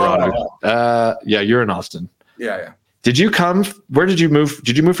in Colorado. Yeah, you're in Austin. Yeah. Did you come? Where did you move?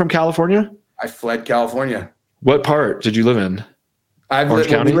 Did you move from California? I fled California. What part did you live in? Orange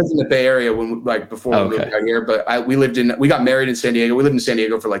County? We lived in the Bay Area before we moved out here, but we got married in San Diego. We lived in San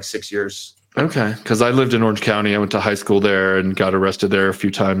Diego for like 6 years. Okay, because I lived in Orange County. I went to high school there and got arrested there a few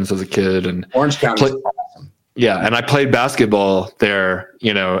times as a kid. And Orange County is awesome. Yeah, and I played basketball there,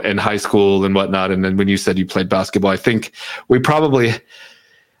 you know, in high school and whatnot. And then when you said you played basketball, I think we probably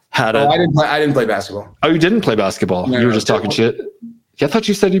had I didn't play basketball. Oh, you didn't play basketball? No, you were just talking shit? Yeah, I thought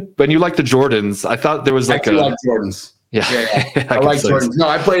you said when you liked the Jordans. I thought there was like I like Jordans. Yeah. I like Jordans. No,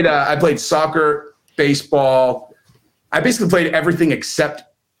 I played soccer, baseball. I basically played everything except.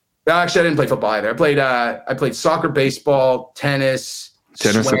 Actually, I didn't play football either. I played soccer, baseball, tennis,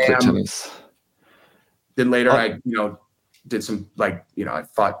 swam. I played tennis. Then later, I did some I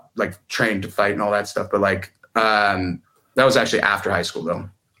fought, trained to fight and all that stuff. But that was actually after high school though.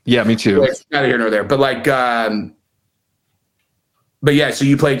 Yeah, me too. Neither here nor there. But but yeah. So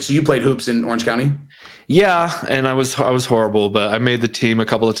you played hoops in Orange County. Yeah, and I was horrible, but I made the team a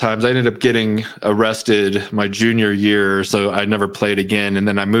couple of times. I ended up getting arrested my junior year, so I never played again. And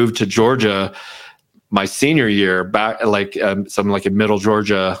then I moved to Georgia my senior year, back something in middle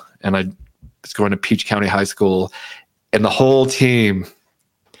Georgia, and I was going to Peach County High School, and the whole team,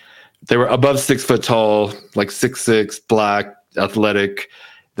 they were above 6 foot tall, 6'6", black, athletic.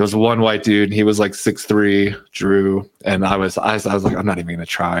 There was one white dude, and he was 6'3", Drew, and I was like, I'm not even gonna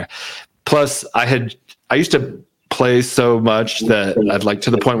try. Plus, I used to play so much that I'd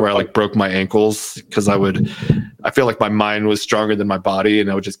to the point where I broke my ankles because I feel like my mind was stronger than my body, and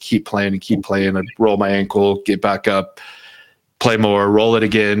I would just keep playing. I'd roll my ankle, get back up, play more, roll it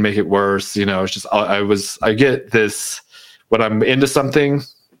again, make it worse. You know, it's just I get this when I'm into something,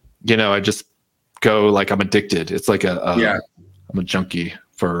 you know, I just go I'm addicted. It's I'm a junkie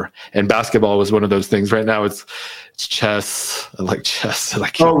and basketball was one of those things. Right now it's chess. I like chess.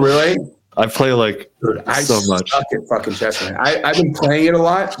 Oh, really? I play so much. I suck at fucking chess, man. I've been playing it a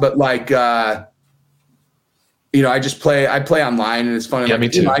lot, but I play online and it's fun. Yeah, me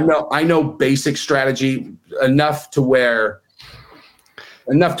too. I know basic strategy enough to where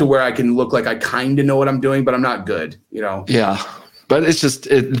I can look like I kind of know what I'm doing, but I'm not good, you know? Yeah. But it's just,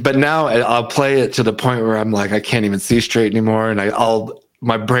 but now I'll play it to the point where I'm I can't even see straight anymore. And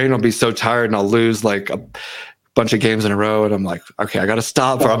my brain will be so tired and I'll lose a bunch of games in a row. And I'm like, okay, I got to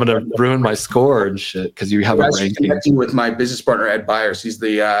stop or I'm going to ruin my score and shit. Cause you have a ranking. Connecting with my business partner, Ed Byers. He's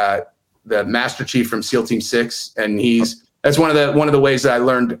the Master Chief from SEAL Team 6. And that's one of the ways that I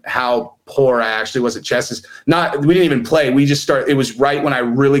learned how poor I actually was at chess. We didn't even play. We just started. It was right when I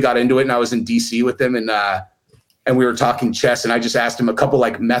really got into it and I was in DC with him and we were talking chess and I just asked him a couple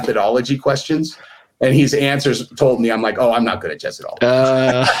methodology questions. And his answers told me, I'm oh, I'm not good at chess at all.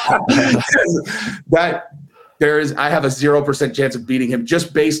 I have a 0% chance of beating him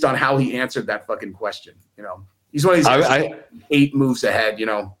just based on how he answered that fucking question. You know, he's one of these guys 8 moves ahead, you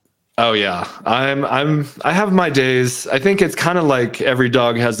know? Oh yeah. I have my days. I think it's kind of like every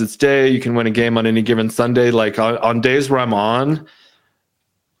dog has its day. You can win a game on any given Sunday. On days where I'm on,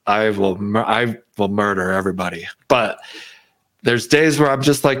 I will murder everybody. But there's days where I'm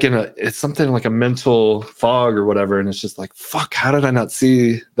just it's something like a mental fog or whatever. And it's just fuck, how did I not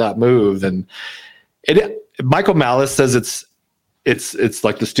see that move? And Michael Malice says it's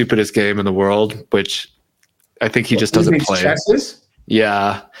the stupidest game in the world, which I think he just doesn't play. Chesses?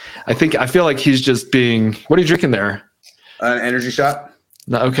 Yeah. I feel like he's just being, what are you drinking there? An energy shot.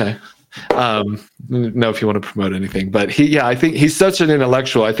 No, okay. No, if you want to promote anything, but I think he's such an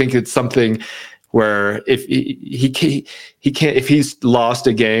intellectual. I think it's something where if he can't, if he's lost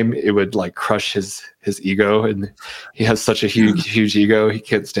a game, it would crush his ego, and he has such a huge ego. He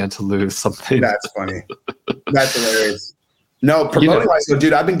can't stand to lose something. That's funny. That's hilarious. No, promoting wise, so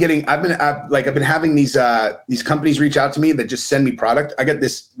dude, I've been having these companies reach out to me that just send me product. I got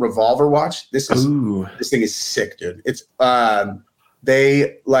this revolver watch. This thing is sick, dude. It's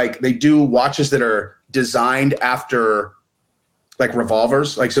they do watches that are designed after like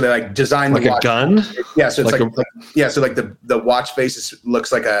revolvers, like so they like design like the watch. A gun. Yeah, so it's so the watch face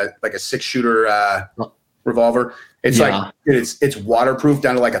looks like a 6-shooter revolver. It's like it's waterproof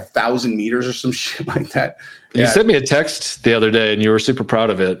down to like 1,000 meters or some shit like that. You sent me a text the other day and you were super proud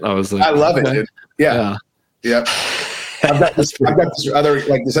of it. I was like, I love it, dude. Yeah. I've got this other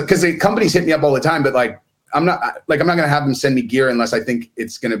like this because the companies hit me up all the time, but like I'm not gonna have them send me gear unless I think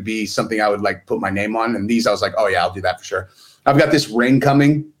it's gonna be something I would like put my name on. And these I was like, oh yeah, I'll do that for sure. I've got this ring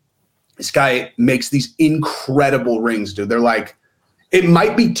coming. This guy makes these incredible rings, dude. They're like, it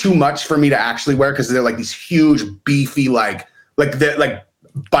might be too much for me to actually wear because they're like these huge, beefy, like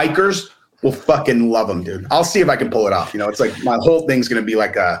bikers will fucking love them, dude. I'll see if I can pull it off. You know, it's like my whole thing's gonna be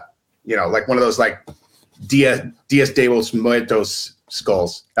like like one of those like Dias de los Muertos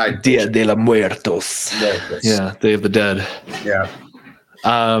skulls. Dia de los Muertos. Yeah, Day of the Dead. Yeah.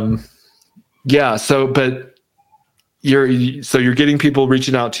 Yeah. So, but you're getting people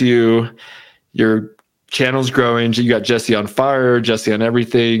reaching out to you. Your channel's growing. You got Jesse on Fire, Jesse on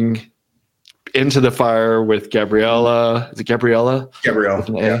Everything, Into the Fire with Gabriella. Is it Gabriella? Gabrielle.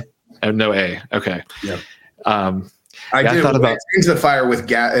 Yeah. No A. Okay. Yeah. I thought about Into the Fire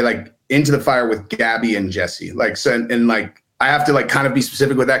with Into the Fire with Gabby and Jesse. Like so, and like I have to like kind of be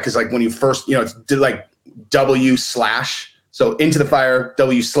specific with that because like when you first, it's like W/ so Into the Fire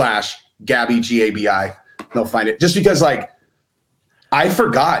W/ Gabby GABI. They'll find it just because like I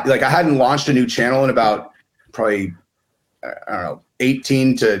forgot, like I hadn't launched a new channel in about probably, I don't know,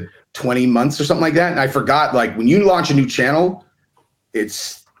 18 to 20 months or something like that. And I forgot, like when you launch a new channel,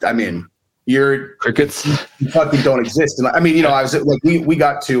 your crickets fucking don't exist. And I mean, I was like, we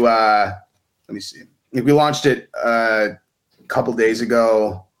got to, let me see. We launched it a couple days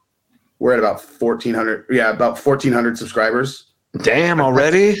ago. We're at about 1,400. Yeah, about 1,400 subscribers. Damn,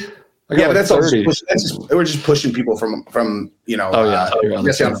 already? Yeah, but that's all. We're just pushing people from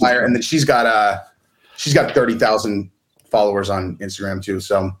Jesse on Fire, and then she's got 30,000 followers on Instagram too.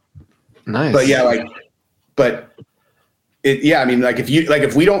 So nice. But yeah, I mean, like if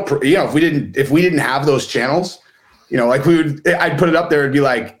we didn't have those channels, like I'd put it up there, it'd be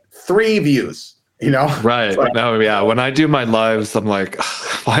like 3 views. Right. No, yeah. When I do my lives, I'm like,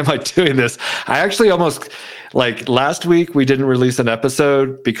 why am I doing this? I actually almost like last week we didn't release an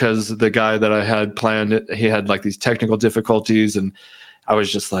episode because the guy that I had planned it, he had like these technical difficulties, and I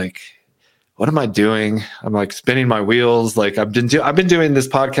was just like, what am I doing? I'm like spinning my wheels. Like I've been doing this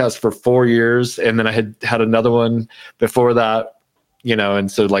podcast for 4 years, and then I had another one before that,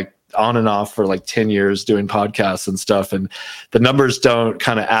 and so like on and off for like 10 years doing podcasts and stuff, and the numbers don't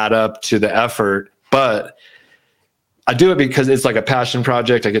kind of add up to the effort, but I do it because it's like a passion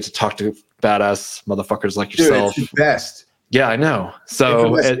project. I get to talk to badass motherfuckers like yourself. Dude, it's the best. Yeah, I know.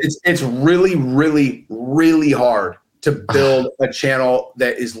 So it's really, really, really hard to build a channel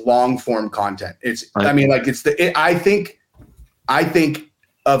that is long form content. I think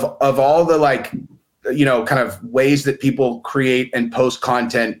of all the like, kind of ways that people create and post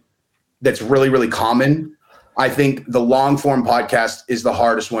content that's really, really common. I think the long form podcast is the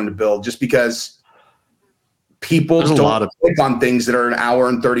hardest one to build just because people don't click on things that are an hour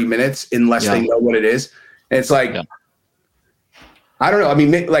and 30 minutes unless they know what it is. And it's like, I don't know. I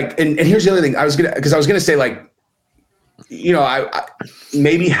mean, like, and here's the other thing I was gonna say, like, I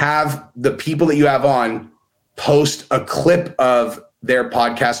maybe have the people that you have on post a clip of their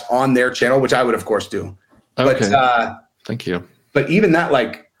podcast on their channel, which I would of course do. Okay. But thank you. But even that,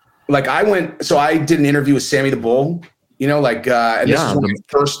 like I did an interview with Sammy the Bull, and this is when I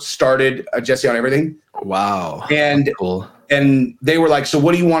first started Jesse on Everything. Wow. And cool. And they were like, so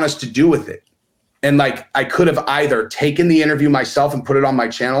what do you want us to do with it? And like, I could have either taken the interview myself and put it on my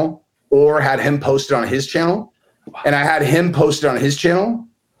channel or had him post it on his channel. Wow. And I had him post it on his channel.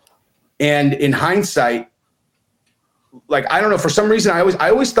 And in hindsight, like, I don't know, for some reason, I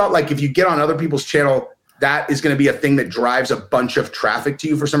always thought like, if you get on other people's channel, that is going to be a thing that drives a bunch of traffic to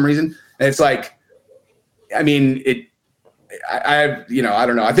you for some reason. And it's like, I mean, I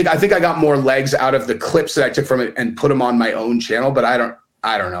don't know. I think I got more legs out of the clips that I took from it and put them on my own channel, but I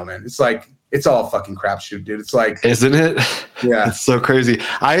don't know, man. It's like, it's all a fucking crapshoot, dude. It's like, isn't it? Yeah. It's so crazy.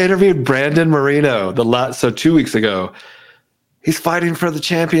 I interviewed Brandon Moreno 2 weeks ago. He's fighting for the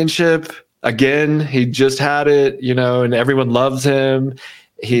championship again. He just had it, and everyone loves him.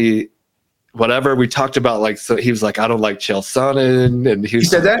 We talked about, like, so he was like, I don't like Chael Sonnen, and he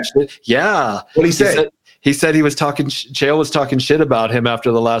said that? Yeah. What did he say? he said he was talking. Chael was talking shit about him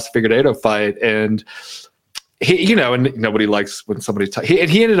after the last Figueiredo fight, and he, and nobody likes when somebody. And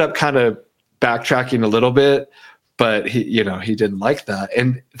he ended up kind of backtracking a little bit, but he didn't like that.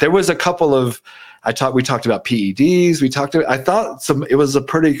 And there was a couple of. We talked about PEDs. I thought it was a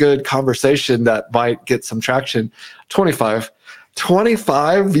pretty good conversation that might get some traction. 25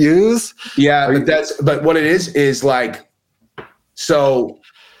 views. Yeah, but what it is like, so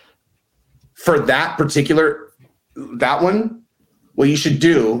for that one, what you should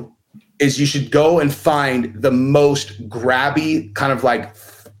do is you should go and find the most grabby kind of like,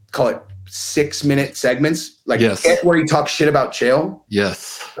 call it 6-minute segments, like yes. Get where you talk shit about Chael.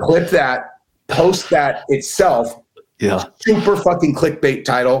 Yes. Clip that. Post that itself. Yeah. Super fucking clickbait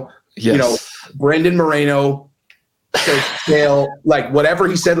title. Yes. Brendan Moreno says Chael, like whatever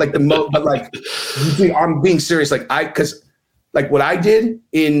he said, like but like I'm being serious. Because what I did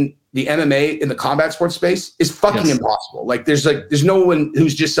in the MMA in the combat sports space is fucking impossible. There's no one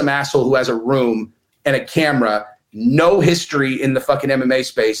who's just some asshole who has a room and a camera, no history in the fucking MMA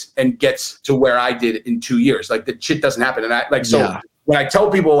space, and gets to where I did in 2 years. Like the shit doesn't happen. And when I tell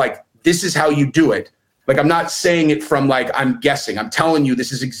people this is how you do it. I'm not saying it from I'm guessing. I'm telling you,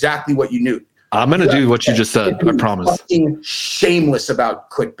 this is exactly what you knew. I'm going to do what you just said. I promise. Fucking shameless about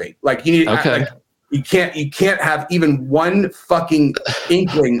clickbait. You need, you can't have even one fucking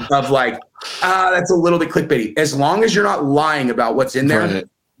inkling of that's a little bit clickbaity. As long as you're not lying about what's in there, right.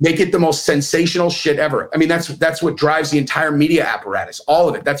 Make it the most sensational shit ever. I mean, that's what drives the entire media apparatus, all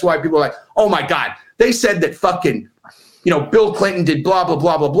of it. That's why people are like, oh my God, they said that fucking, Bill Clinton did blah, blah,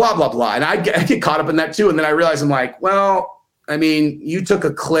 blah, blah, blah, blah, blah. And I get caught up in that too. And then I realize I'm like, well, I mean, you took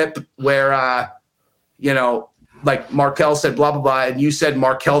a clip where, Markel said blah, blah, blah. And you said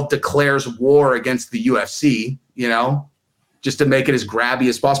Markel declares war against the UFC, just to make it as grabby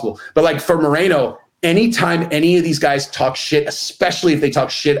as possible. But for Moreno, anytime any of these guys talk shit, especially if they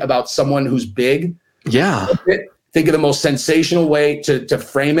talk shit about someone who's big, think of the most sensational way to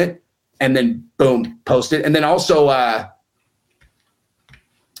frame it. And then boom, post it. And then also, I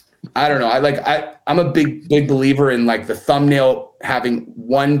don't know. I'm a big believer in the thumbnail having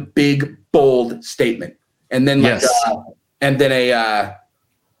one big bold statement, and then I'm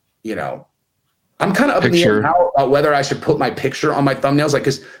kind of up in the air now about whether I should put my picture on my thumbnails.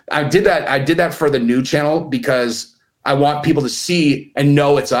 Because I did that for the new channel because I want people to see and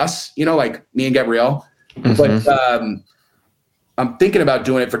know it's us. Me and Gabrielle. Mm-hmm. But I'm thinking about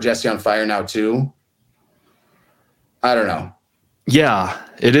doing it for Jesse on Fire now too. I don't know. Yeah,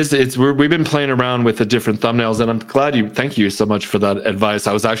 it is. We've been playing around with the different thumbnails, and I'm glad thank you so much for that advice.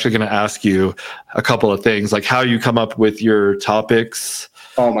 I was actually going to ask you a couple of things, like how you come up with your topics.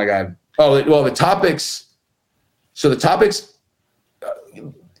 Oh my God. Oh, well, the topics. So the topics,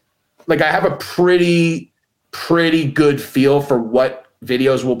 I have a pretty good feel for what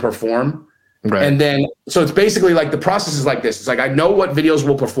videos will perform. Right. And then, so it's basically the process is like this. It's I know what videos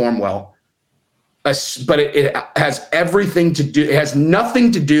will perform well, but it has everything to do. It has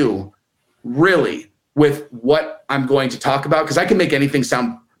nothing to do really with what I'm going to talk about. Cause I can make anything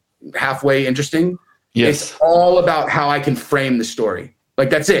sound halfway interesting. Yes. It's all about how I can frame the story.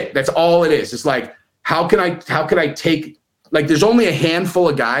 That's it. That's all it is. It's how can I take, there's only a handful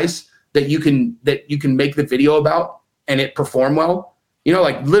of guys that you can make the video about and it perform well.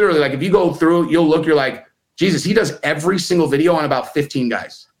 Literally, if you go through, you'll look, you're like, Jesus, he does every single video on about 15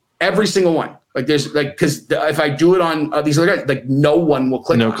 guys. Every single one. Because if I do it on these other guys, no one will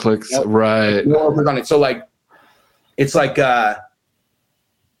click. No clicks, right. No one will click on it. So, it's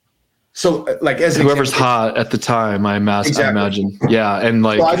as whoever's hot at the time, I imagine. Yeah, and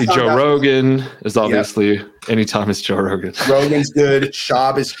Joe Rogan is obviously anytime it's Joe Rogan. Rogan's good.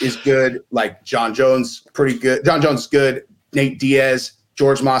 Schaub is good. John Jones, pretty good. John Jones is good. Nate Diaz,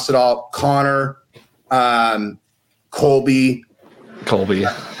 George Masvidal, Connor, Colby.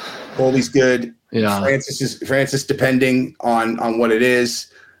 Colby's good. Yeah. Francis depending on what it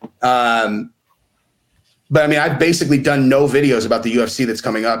is. But I mean, I've basically done no videos about the UFC that's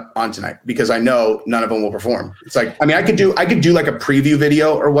coming up on tonight because I know none of them will perform. It's I could do a preview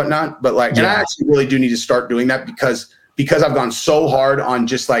video or whatnot, but and I actually really do need to start doing that because I've gone so hard on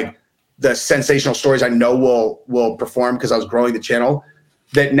just the sensational stories I know will perform because I was growing the channel,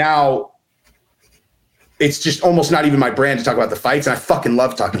 that now it's just almost not even my brand to talk about the fights. And I fucking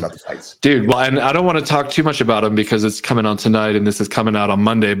love talking about the fights. Dude, well, and I don't want to talk too much about them because it's coming on tonight and this is coming out on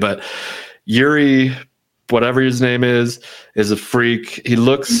Monday, but Yuri, whatever his name is a freak. He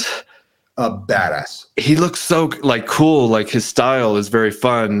looks a badass. He looks so cool. His style is very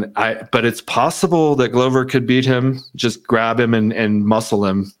fun. But it's possible that Glover could beat him, just grab him and muscle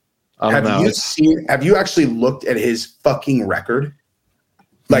him. I don't know. Have you actually looked at his fucking record?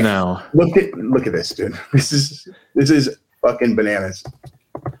 Like, no. Look at this, dude. This is fucking bananas.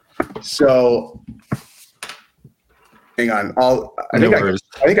 So, hang on. I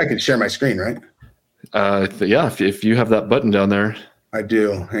think I can share my screen, right? Yeah. If you have that button down there, I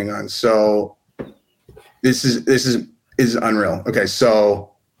do. Hang on. So, this is unreal. Okay,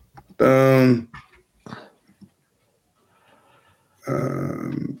 so, boom.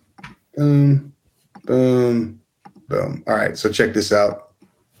 Boom, boom, boom. All right, so check this out.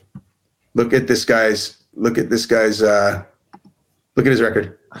 Look at this guy's. Look at his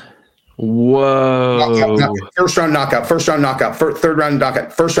record. Whoa! Knockout. First round knockout. First round knockout. Third round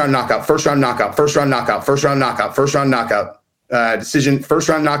knockout. First round knockout. First round knockout. First round knockout. First round knockout. First round knockout. Decision. First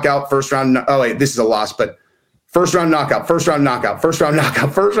round knockout. First round. Oh wait, this is a loss. But first round knockout. First round knockout. First round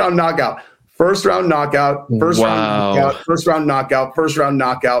knockout. First round knockout. First round knockout. First round knockout. First round knockout. First round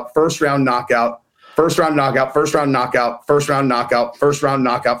knockout. First round knockout. First round knockout. First round knockout. First round knockout. First round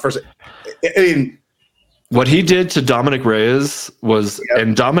knockout. I mean, what he did to Dominic Reyes was,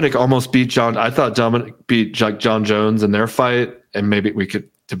 and Dominic almost beat John. I thought Dominic beat John Jones in their fight, and maybe we could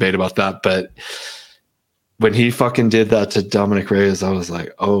debate about that. But when he fucking did that to Dominic Reyes, I was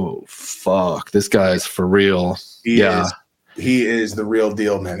like, oh fuck, this guy's for real. He is the real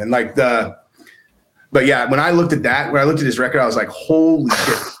deal, man. And but yeah, when I looked at his record, I was like, holy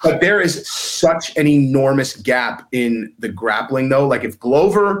shit. But there is such an enormous gap in the grappling, though. Like if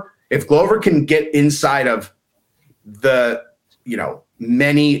Glover can get inside of the,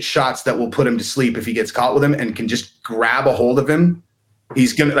 many shots that will put him to sleep if he gets caught with him and can just grab a hold of him,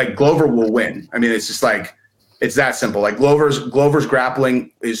 he's going to, Glover will win. I mean, it's just it's that simple. Like Glover's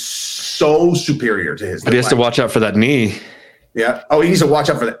grappling is so superior to his. But he has to watch out for that knee. Yeah. Oh, he needs to watch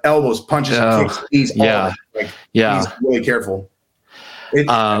out for the elbows, punches, kicks, knees. Yeah. He's really careful.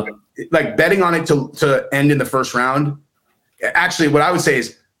 Betting on it to end in the first round. Actually, what I would say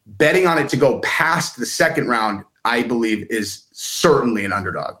is betting on it to go past the second round, I believe, is certainly an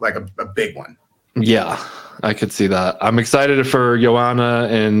underdog, like a big one. Yeah, I could see that. I'm excited for Joanna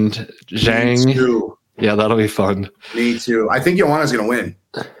and Zhang. Me too. Yeah, that'll be fun. Me too. I think Joanna's going to win.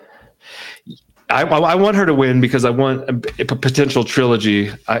 I want her to win because I want a potential trilogy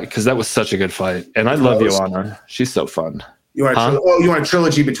because that was such a good fight. And I love Joanna. She's so fun. You want a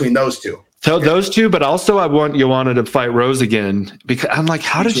trilogy between those two? So those two, but also I want Joanna to fight Rose again because I'm like,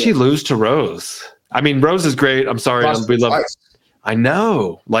 how did she lose to Rose? I mean, Rose is great. I'm sorry. We love her. I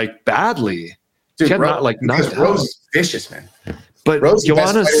know, badly. Dude, Rose is vicious, man. But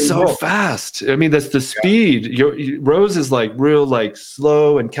Joanna's so fast. I mean, that's the speed. Rose is real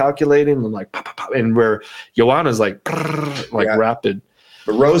slow and calculating and pop, pop, pop, and where Joanna's rapid.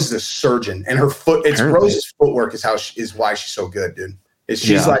 But Rose is a surgeon, and her foot. It's Rose's footwork is why she's so good, dude.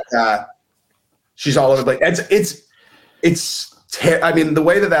 She's she's all over the place. I mean, the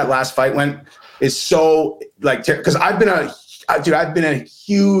way that last fight went is so because I've been a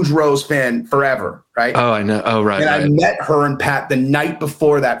huge Rose fan forever, right? Oh, I know. Oh, right. And I met her and Pat the night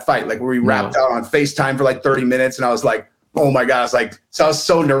before that fight, where we wrapped out on FaceTime for 30 minutes, and I was like, oh my god, I was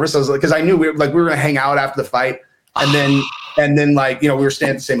so nervous. I was because I knew we were gonna hang out after the fight, and then we were staying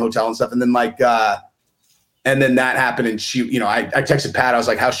at the same hotel and stuff, and then and then that happened, and she, I texted Pat, I was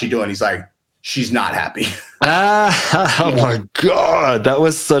like, how's she doing? He's like, she's not happy. Oh my god, that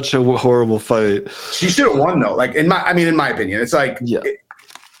was such a horrible fight. She should have won though. In my opinion, it's I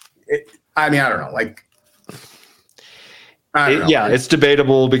don't know. It's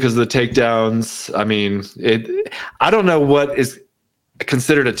debatable because of the takedowns. I mean, I don't know what is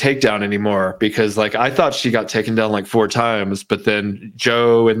considered a takedown anymore because I thought she got taken down 4 times, but then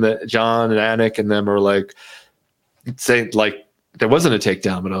Joe and John and Anik and them are saying there wasn't a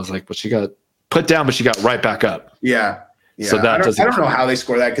takedown, but I was like, well, she got put down, but she got right back up. Yeah. So I don't know how they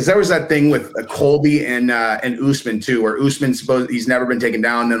score that because there was that thing with Colby and Usman too, where Usman he's never been taken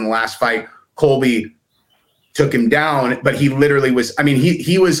down. Then the last fight, Colby took him down, but he literally was. I mean,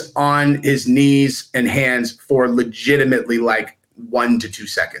 he was on his knees and hands for legitimately 1 to 2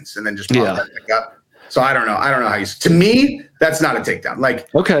 seconds, and then just popped back up. So I don't know. I don't know how you. To me, that's not a takedown.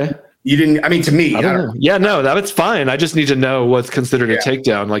 Okay. You didn't. I mean, to me, I don't know. Yeah, no, that's fine. I just need to know what's considered a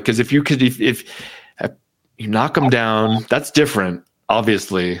takedown. Because if you could, if you knock them down, that's different.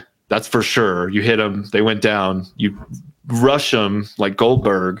 Obviously, that's for sure. You hit them, they went down. You rush them like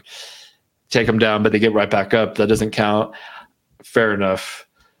Goldberg, take them down, but they get right back up. That doesn't count. Fair enough.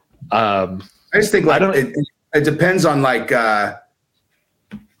 I just think it depends on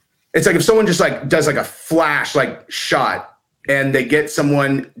it's if someone just does a flash shot. And they get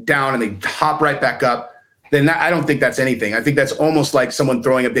someone down and they hop right back up. then I don't think that's anything. I think that's almost like someone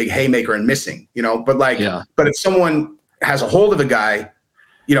throwing a big haymaker and missing, you know, but if someone has a hold of a guy,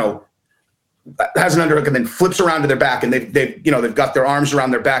 you know, has an underhook and then flips around to their back and they've got their arms around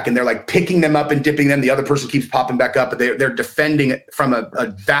their back and they're like picking them up and dipping them. The other person keeps popping back up, but they're defending it from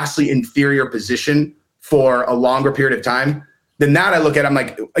a vastly inferior position for a longer period of time. Then that I look at, I'm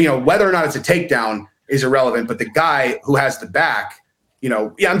like, you know, whether or not it's a takedown is irrelevant, but the guy who has the back, you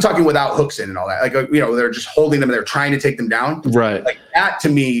know, I'm talking without hooks in and all that. Like, you know, they're just holding them and they're trying to take them down. Right. Like that to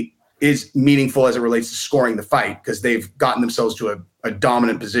me is meaningful as it relates to scoring the fight because they've gotten themselves to a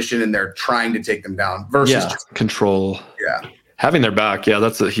dominant position and they're trying to take them down versus control. Yeah. Having their back. Yeah.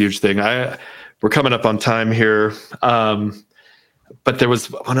 That's a huge thing. We're coming up on time here. But there was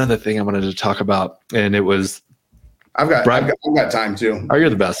one other thing I wanted to talk about, and it was, I've got time too. Oh, you're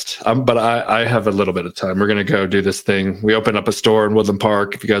the best. But I have a little bit of time. We're going to go do this thing. We opened up a store in Woodland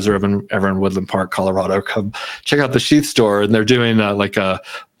Park. If you guys are ever in Woodland Park, Colorado, come check out the Sheath store. And they're doing like a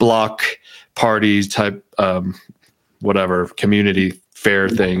block party type, whatever community fair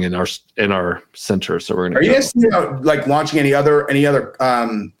thing in our center. So we're going to. Are you guys thinking about like launching any other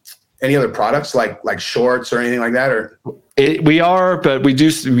products like shorts or anything like that? Or we are, but we do.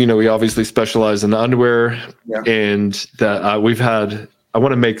 You know, we obviously specialize in the underwear, and that we've had. I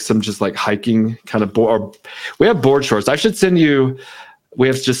want to make some just like hiking kind of board. We have board shorts. I should send you. We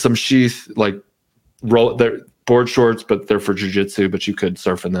have just some Sheath like they're board shorts, but they're for jiu-jitsu. But you could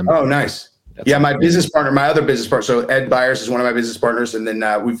surf in them. Oh, nice. My other business partner. So Ed Byers is one of my business partners, and then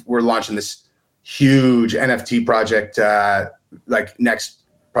we're launching this huge NFT project like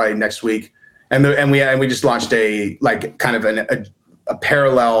probably next week. And we just launched a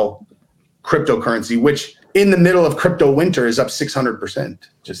parallel cryptocurrency, which in the middle of crypto winter is up 600%.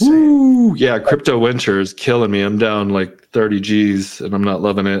 Just saying. Ooh, yeah, crypto winter is killing me. I'm down like 30 G's and I'm not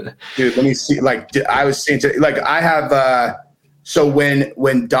loving it. Dude, let me see. Like I was saying, I have. So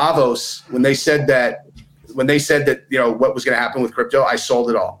when Davos, when they said that, you know, what was going to happen with crypto, I sold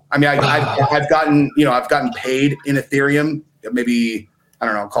it all. I mean, I've gotten paid in Ethereum, maybe, I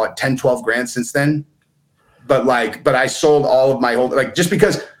don't know, call it 10, 12 grand since then. But I sold all of my whole, like, just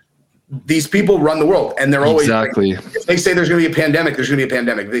because these people run the world and they're always exactly. Like, if they say there's going to be a pandemic, there's going to be a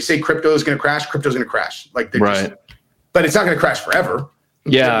pandemic. If they say crypto is going to crash, crypto's going to crash. Like, right. But it's not going to crash forever.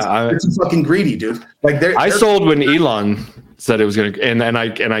 Yeah. They're too fucking greedy, dude. Like I sold when Elon said it was going to, and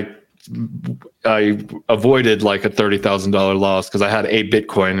I avoided like a $30,000 loss because I had a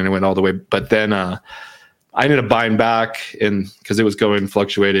Bitcoin and it went all the way. But then I ended up buying back because it was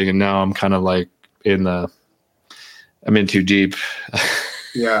fluctuating, and now I'm kind of like I'm in too deep.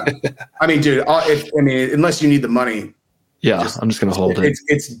 Yeah, I mean, dude, unless you need the money. Yeah, I'm just gonna hold it.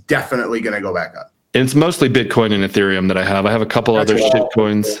 It's definitely gonna go back up. And it's mostly Bitcoin and Ethereum that I have. I have a couple other shit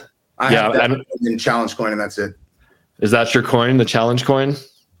coins. I have that and Challenge Coin, and that's it. Is that your coin, the Challenge Coin?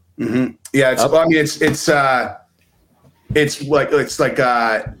 Mm-hmm. Yeah, it's like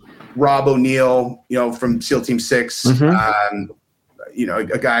Rob O'Neill, you know, from SEAL Team 6. Mm-hmm. You know,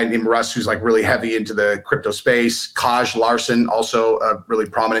 a guy named Russ who's like really heavy into the crypto space. Kaj Larson, also a really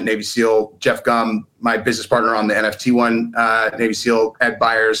prominent Navy SEAL. Jeff Gum, my business partner on the NFT one, Navy SEAL. Ed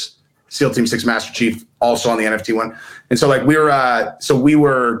Byers, SEAL Team 6 Master Chief, also on the NFT one. And so like we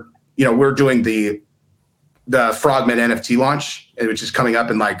were doing the Frogman NFT launch, which is coming up,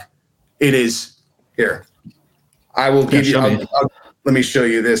 and like it is here. I will give you. Let me show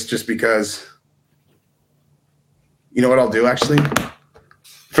you this, just because. You know what I'll do actually?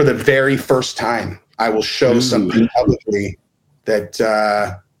 For the very first time, I will show something publicly that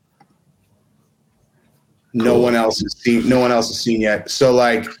no one else has seen. No one else has seen yet. So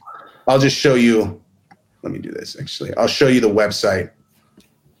like, I'll just show you. Let me do this. Actually, I'll show you the website,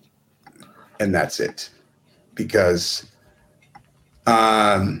 and that's it. Because,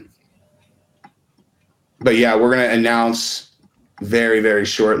 but yeah, we're gonna announce very, very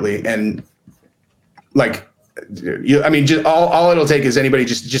shortly, and like. Just all it'll take is anybody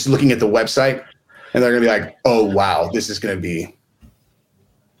just looking at the website, and they're gonna be like, "Oh wow, this is gonna be."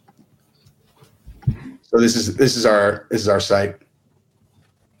 So this is our site.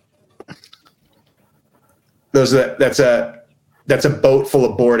 That's a boat full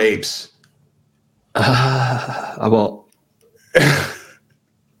of bored apes. Well,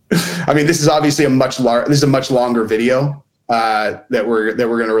 I mean, this is obviously a much longer video that we're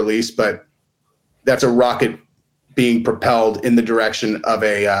gonna release, but that's a rocket being propelled in the direction of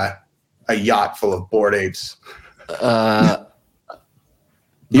a yacht full of bored apes. You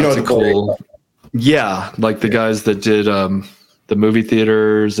know the cool. Yeah, like the guys that did the movie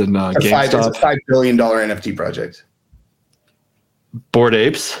theaters and GameStop. It's a $5 billion NFT project. Bored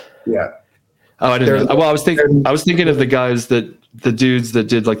Apes. Yeah. Oh, I didn't know. Well, I was thinking of the dudes that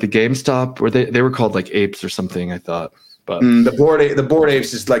did like the GameStop, where they were called like Apes or something, I thought. But the Bored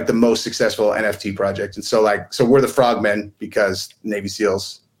Apes is like the most successful NFT project, and so we're the Frogmen because Navy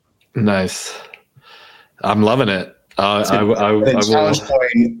SEALs. Nice. I'm loving it. I will.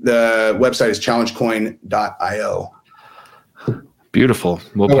 ChallengeCoin, the website is challengecoin.io. Beautiful.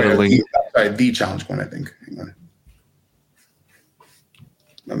 We'll put a link. The ChallengeCoin, I think. Hang on.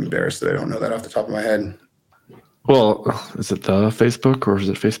 I'm embarrassed that I don't know that off the top of my head. Well, is it the Facebook or is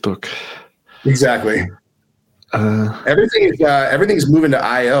it Facebook? Exactly. Everything's moving to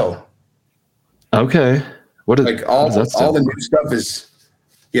IO. Okay. What is like all the new stuff is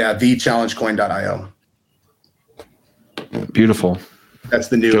the challengecoin.io. Beautiful. That's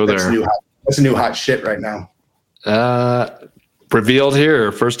the new hot shit right now. Revealed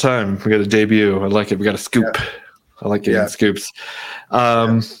here, first time. We got a debut. I like it. We got a scoop. Yeah. I like getting scoops.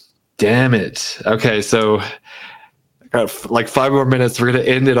 Damn it. Okay, so I got like 5 more minutes. We're gonna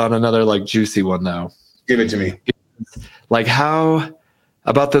end it on another like juicy one now. Give it to me. Like, how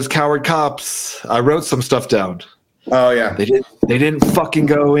about those coward cops? I wrote some stuff down. Oh yeah. They didn't fucking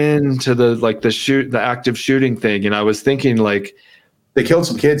go into the active shooting thing. And I was thinking like they killed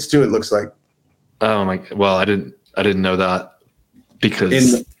some kids too, it looks like. Oh my, well, I didn't know that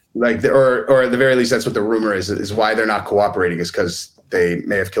because or at the very least that's what the rumor is why they're not cooperating is because they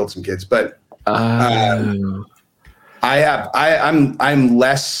may have killed some kids. But I'm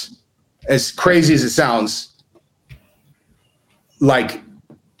less, as crazy as it sounds, like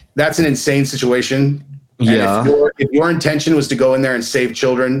that's an insane situation. Yeah. And if your intention was to go in there and save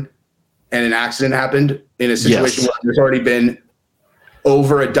children and an accident happened in a situation where there's already been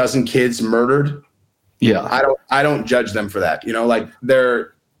over a dozen kids murdered. Yeah. I don't judge them for that.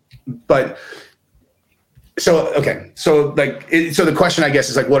 So the question I guess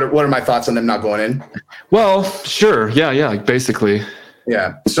is like, what are my thoughts on them not going in? Well, sure. Yeah. Basically.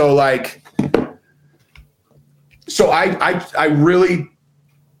 Yeah. So I really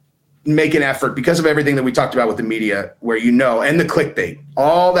make an effort because of everything that we talked about with the media where, and the clickbait,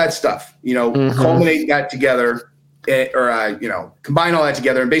 all that stuff, culminate that together combine all that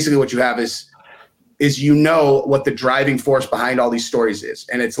together. And basically what you have is what the driving force behind all these stories is.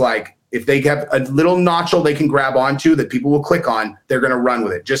 And it's like, if they have a little notch they can grab onto that people will click on, they're going to run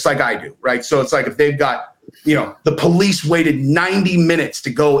with it just like I do. Right. So it's like, if they've got, the police waited 90 minutes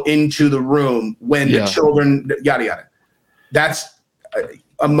to go into the room when the children, yada, yada. That's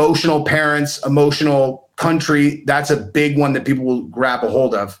emotional parents, emotional country. That's a big one that people will grab a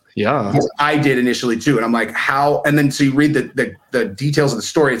hold of. Yeah. I did initially too. And I'm like, how? And then so you read the details of the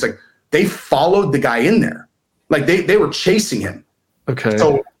story. It's like they followed the guy in there. Like they were chasing him. Okay.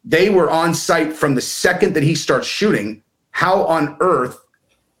 So they were on site from the second that he starts shooting. How on earth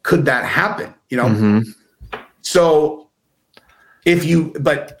could that happen? Mm-hmm. So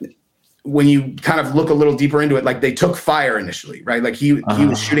when you kind of look a little deeper into it, like they took fire initially, right? Like he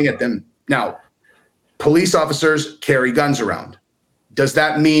was shooting at them. Now, police officers carry guns around. Does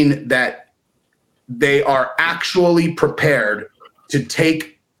that mean that they are actually prepared to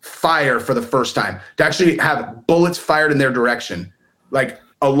take fire for the first time, to actually have bullets fired in their direction? Like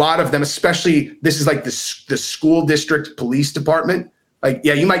a lot of them, especially this is like the school district police department. Like,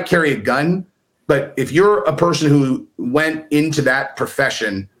 yeah, you might carry a gun, but if you're a person who went into that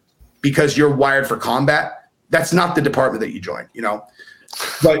profession because you're wired for combat, that's not the department that you joined,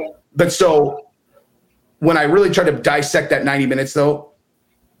 But so when I really try to dissect that 90 minutes though,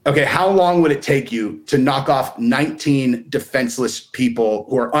 okay, how long would it take you to knock off 19 defenseless people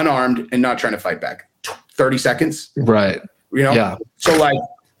who are unarmed and not trying to fight back? 30 seconds? Right. Yeah.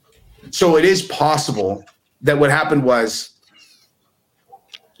 So it is possible that what happened was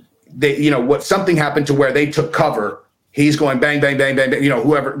something happened to where they took cover. He's going bang, bang, bang, bang, bang,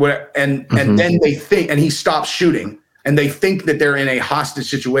 whoever, and then they think, and he stops shooting, and they think that they're in a hostage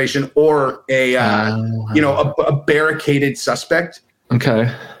situation or a barricaded suspect.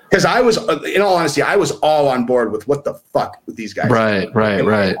 Okay. Because I was, in all honesty, I was all on board with what the fuck with these guys. Right.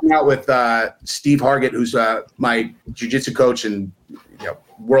 I hung out with Steve Hargett, who's my jiu-jitsu coach and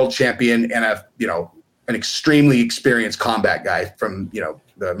world champion and an extremely experienced combat guy from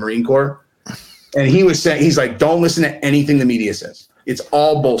the Marine Corps. And he was saying, he's like, don't listen to anything the media says. It's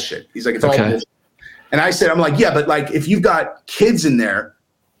all bullshit. He's like, it's all bullshit. And I said, I'm like, yeah, but like if you've got kids in there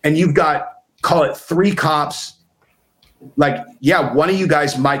and you've got, call it 3 cops, like, yeah, one of you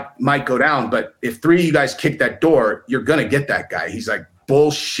guys might go down, but if 3 of you guys kick that door, you're gonna get that guy. He's like,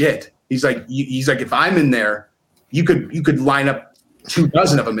 bullshit. He's like, if I'm in there, you could line up 24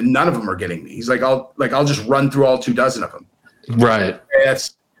 of them and none of them are getting me. He's like, I'll just run through all 24 of them. Right.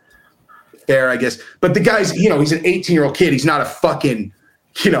 fair, I guess. But the guy's, he's an 18-year-old kid. He's not a fucking,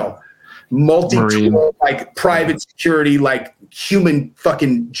 multi-tool, like private security, like human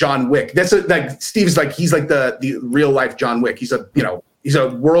fucking John Wick. That's like Steve's like, he's like the real life John Wick. He's he's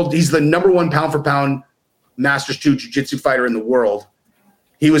the number one pound for pound Masters 2 jiu-jitsu fighter in the world.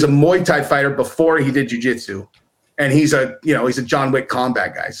 He was a Muay Thai fighter before he did jiu-jitsu. And he's a John Wick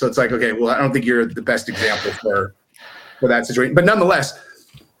combat guy. So it's like, okay, well, I don't think you're the best example for that situation. But nonetheless,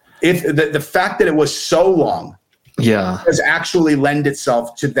 if the fact that it was so long has actually lend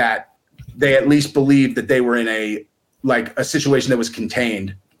itself to that they at least believed that they were in a situation that was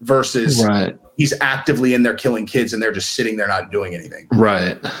contained versus he's actively in there killing kids and they're just sitting there not doing anything.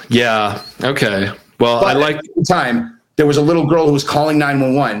 Right. Yeah. Okay. Well, but at the time, there was a little girl who was calling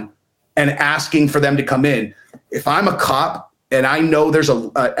 911 and asking for them to come in. If I'm a cop and I know there's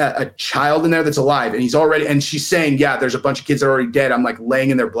a child in there that's alive and she's saying, yeah, there's a bunch of kids that are already dead, I'm like laying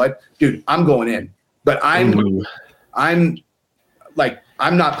in their blood, dude, I'm going in. But I'm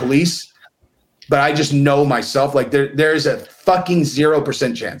not police, but I just know myself. Like there's a fucking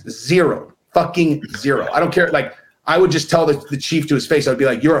 0% chance, 0 fucking 0. I don't care. Like I would just tell the chief to his face, I'd be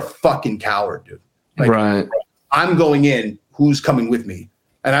like, you're a fucking coward, dude. Like, I'm going in. Who's coming with me?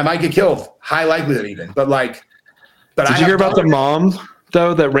 And I might get killed. High likelihood even. But did you hear about the mom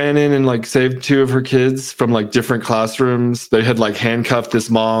though that ran in and like saved 2 of her kids from like different classrooms? They had like handcuffed this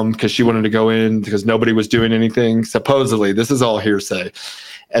mom because she wanted to go in because nobody was doing anything. Supposedly, this is all hearsay.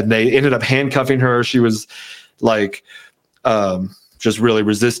 And they ended up handcuffing her. She was like just really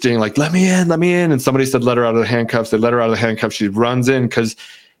resisting, like, let me in. And somebody said, let her out of the handcuffs. They let her out of the handcuffs. She runs in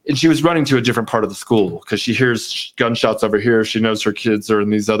and she was running to a different part of the school because she hears gunshots over here. She knows her kids are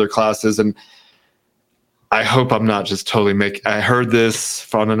in these other classes. And I hope I'm not just totally I heard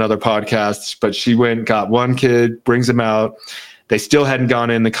this on another podcast, but she went, got one kid, brings him out. They still hadn't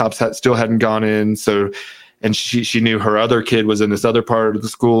gone in. The cops still hadn't gone in. So, and she knew her other kid was in this other part of the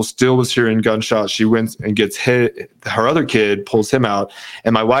school, still was hearing gunshots. She went and gets hit. Her other kid pulls him out.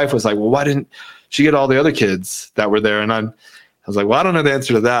 And my wife was like, well, why didn't she get all the other kids that were there? And I was like, well, I don't know the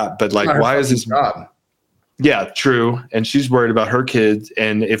answer to that, but like, why is this job? Yeah, true. And she's worried about her kids.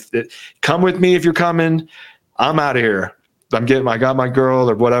 And come with me if you're coming, I'm out of here. I got my girl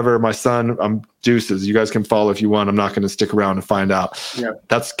or whatever, my son, I'm deuces. You guys can follow if you want. I'm not going to stick around and find out. Yeah.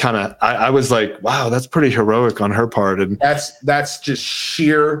 That's kind of, I was like, wow, that's pretty heroic on her part. And that's just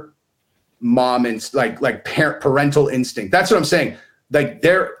sheer mom and like parental instinct. That's what I'm saying. Like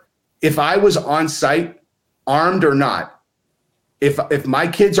if I was on site, armed or not, if my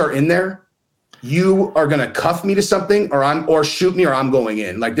kids are in there, you are going to cuff me to something or shoot me or I'm going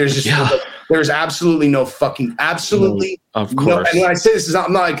in. Like there's just, there's absolutely no fucking, absolutely. No, of course. And when I say this,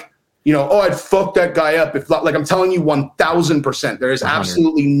 I'm not like, I'd fuck that guy up. If like, I'm telling you 1000%, there is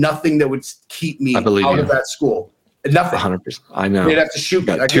absolutely nothing that would keep me out of that school. Nothing. 100%. I know. They'd have to shoot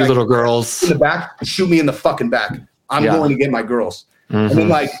me. Two little girls in the back, shoot me in the fucking back. I'm going to get my girls. Mm-hmm. And then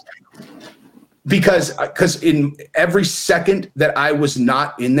like, because in every second that I was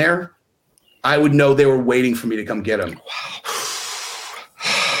not in there, I would know they were waiting for me to come get them. Wow.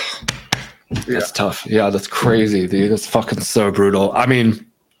 That's tough. Yeah, that's crazy, dude. That's fucking so brutal. I mean,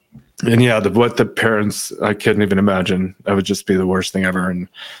 and yeah, what the parents, I couldn't even imagine. That would just be the worst thing ever. And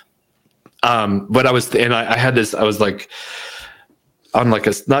but I had this, I was like on like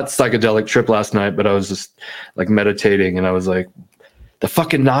a not psychedelic trip last night, but I was just like meditating and I was like, the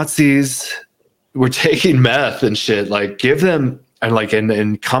fucking Nazis were taking meth and shit. Like give them, and like and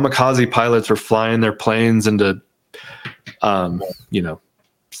kamikaze pilots were flying their planes into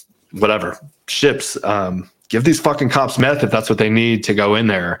whatever ships. Give these fucking cops meth if that's what they need to go in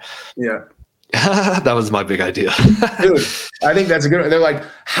there. Yeah. That was my big idea. Dude, I think that's a good one. They're like,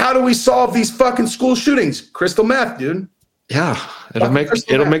 how do we solve these fucking school shootings? Crystal meth, dude. Yeah. It'll make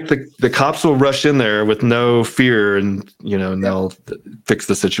the cops will rush in there with no fear and and they'll fix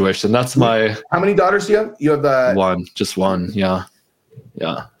the situation. That's my. How many daughters do you have? You have one, just one. Yeah.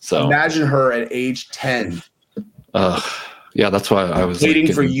 Yeah. So imagine her at age 10. Yeah, that's why I was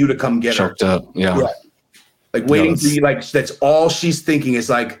waiting for you to come get her. Choked up. Yeah. Like waiting for you, like that's all she's thinking is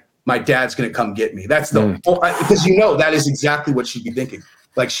like, my dad's gonna come get me. That's the because that is exactly what she'd be thinking.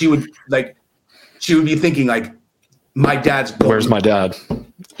 Like she would be thinking like, my dad's going. Where's my dad?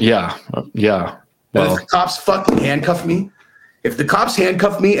 Yeah. Yeah. Well, if the cops fucking handcuff me,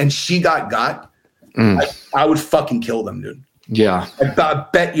 and she got, I would fucking kill them, dude. Yeah. I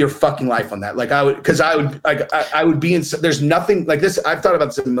bet your fucking life on that. Like I would be in. There's nothing like this. I've thought about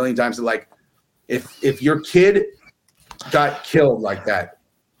this a million times. That like, if your kid got killed like that,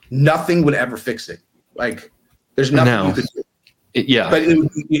 nothing would ever fix it. Like there's nothing you could do. Yeah. But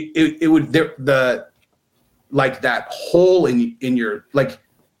it would the like that hole in your like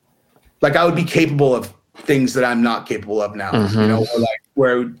I would be capable of things that I'm not capable of now, you know, or like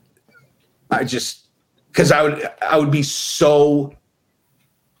where I just, because I would be so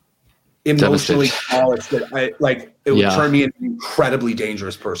emotionally polished that it would turn me into an incredibly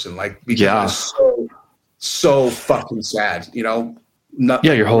dangerous person, like because I was so fucking sad, you know.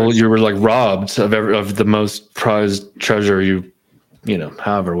 You were like robbed of the most prized treasure you know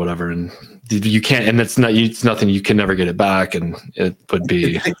have or whatever, and you can't, and it's nothing, you can never get it back, and it would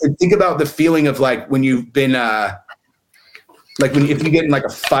be. Think about the feeling of like when you've been like if you get in like a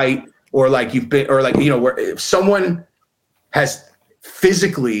fight, or like you've been, or like, you know, where if someone has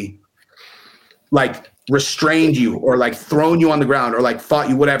physically like restrained you or like thrown you on the ground or like fought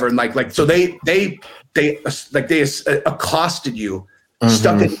you, whatever, and like so they accosted you,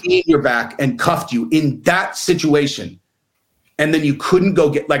 stuck a knee in your back and cuffed you in that situation, and then you couldn't go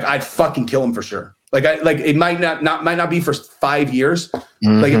get, like, I'd fucking kill him for sure. Like it might not be for 5 years.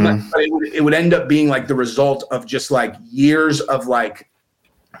 Like it would end up being like the result of just like years of like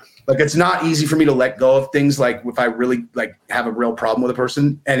it's not easy for me to let go of things, like if I really like have a real problem with a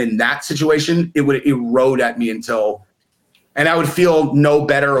person, and in that situation it would erode at me until, and I would feel no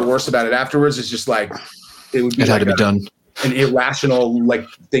better or worse about it afterwards. It's just like it would be, it had to be done, an irrational like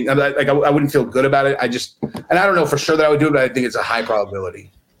thing. Like I wouldn't feel good about it. And I don't know for sure that I would do it, but I think it's a high probability.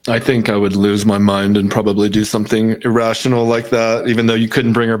 I think I would lose my mind and probably do something irrational like that, even though you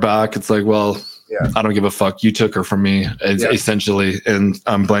couldn't bring her back. It's like, well, I don't give a fuck. You took her from me, essentially, and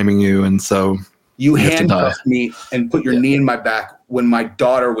I'm blaming you. And so you handcuffed me and put your knee in my back when my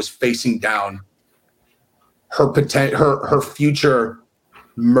daughter was facing down her future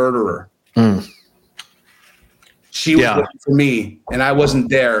murderer. She was looking for me, and I wasn't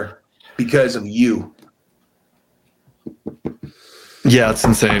there because of you. Yeah, it's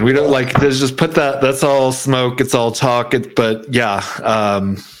insane. We don't like, there's just put that's all smoke. It's all talk. But because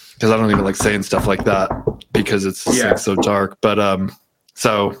I don't even like saying stuff like that because it's like so dark. But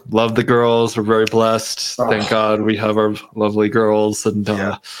so love the girls. We're very blessed. Thank God we have our lovely girls, and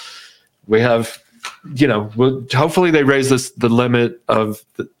we have, you know, hopefully they raise the limit of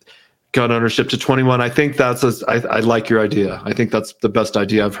the gun ownership to 21. I think I like your idea. I think that's the best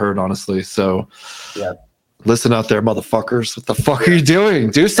idea I've heard, honestly. So listen out there, motherfuckers. What the fuck are you doing?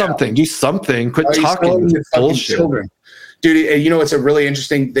 Do something. Do something. Quit talking bullshit. Children. Dude, you know what's a really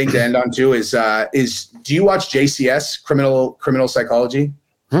interesting thing to end on too is do you watch JCS, criminal psychology?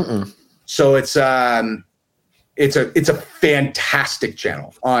 So it's a fantastic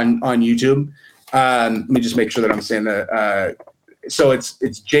channel on YouTube. Let me just make sure that I'm saying that. So it's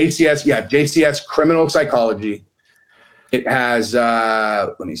JCS, JCS criminal psychology. It has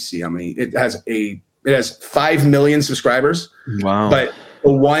let me see how many. It has 5 million subscribers. Wow. But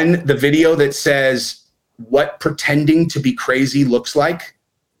the video that says what pretending to be crazy looks like,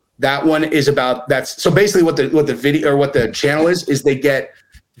 that one is about, that's so basically what the video or what the channel is they get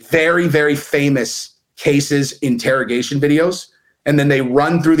very, very famous cases interrogation videos, and then they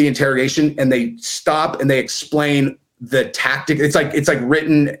run through the interrogation and they stop and they explain the tactic. It's like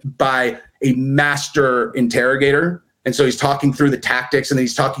written by a master interrogator. And so he's talking through the tactics, and then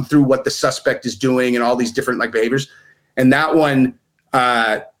he's talking through what the suspect is doing and all these different like behaviors. And that one,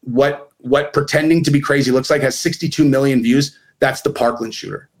 what pretending to be crazy looks like, has 62 million views. That's the Parkland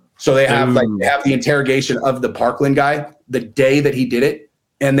shooter. So they have the interrogation of the Parkland guy the day that he did it,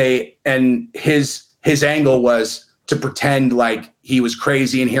 and his angle was to pretend like he was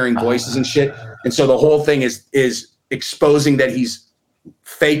crazy and hearing voices and shit. And so the whole thing is exposing that he's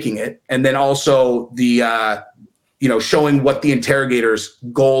faking it, and then also the showing what the interrogators'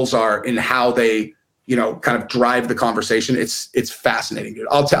 goals are and how they, kind of drive the conversation. It's fascinating, dude.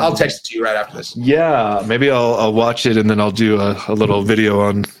 I'll text it to you right after this. Yeah, maybe I'll watch it, and then I'll do a little video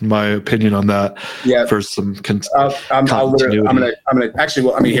on my opinion on that. Yeah, for some continuity. I'm gonna actually.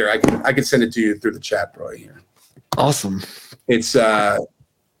 Well, I mean, here I can send it to you through the chat, bro. Here. Awesome. It's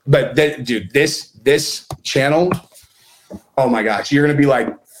but dude, this channel. Oh my gosh, you're gonna be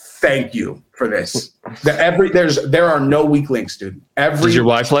like, thank you for this. There are no weak links, dude. Does your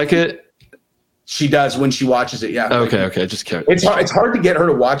wife like it? She does when she watches it. Yeah. Okay. Just care. It's hard to get her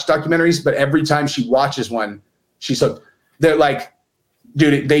to watch documentaries, but every time she watches one, she's so, they're like,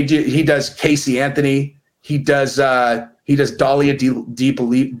 dude, he does Casey Anthony. He does Dahlia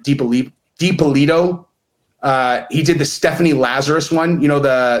DiPolito. He did the Stephanie Lazarus one,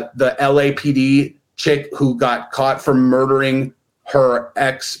 the LAPD chick who got caught for murdering her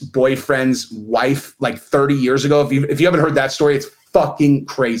ex-boyfriend's wife like 30 years ago. If you haven't heard that story, it's fucking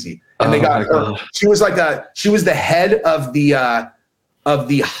crazy. And they Oh got my her. God. She was the head of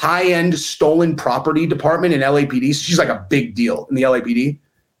the high-end stolen property department in LAPD. So she's like a big deal in the LAPD.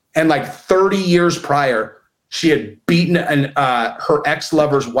 And like 30 years prior, she had beaten her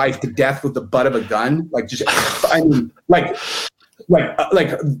ex-lover's wife to death with the butt of a gun. Like just, I mean, like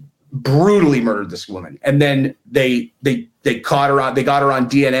brutally murdered this woman. And then they caught her on, they got her on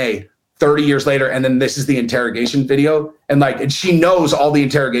DNA 30 years later. And then this is the interrogation video. And she knows all the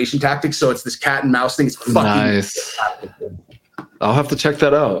interrogation tactics. So it's this cat and mouse thing. It's fucking Nice. I'll have to check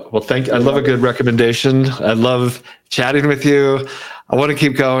that out. Well, I love a good recommendation. I love chatting with you. I want to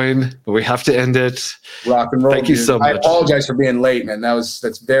keep going, but we have to end it. Rock and roll. Thank you so much. I apologize for being late, man.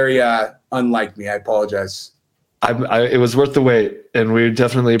 That's very unlike me. I apologize. It was worth the wait, and we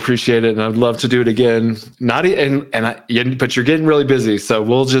definitely appreciate it. And I'd love to do it again. But you're getting really busy, so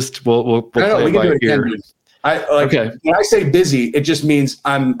we'll play we it by can do it ear. again, dude. Okay. When I say busy, it just means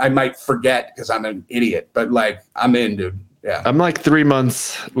I might forget because I'm an idiot. But like I'm in, dude. Yeah. I'm like 3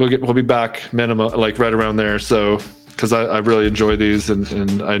 months. We'll be back minimum, like right around there. So because I really enjoy these,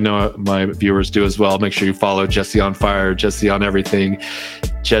 and I know my viewers do as well. Make sure you follow Jesse on Fire, Jesse on everything,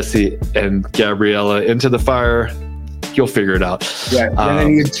 Jesse and Gabriella Into the Fire. You'll figure it out. Yeah, and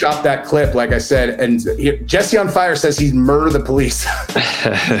then you chop that clip, like I said. And Jesse on Fire says he's murdered the police.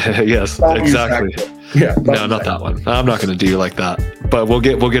 Yes, exactly. Yeah. No, not that one. I'm not going to do you like that. But we'll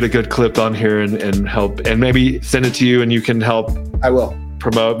get a good clip on here and help, and maybe send it to you, and you can help. I will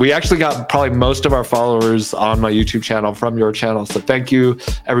promote. We actually got probably most of our followers on my YouTube channel from your channel. So thank you,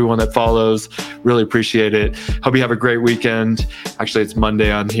 everyone that follows. Really appreciate it. Hope you have a great weekend. Actually, it's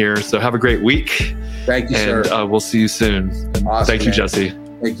Monday on here. So have a great week. Thank you, sir. And we'll see you soon. Awesome, Thank you, man. Jesse.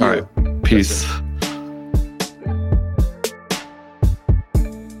 Thank you. All right. Peace.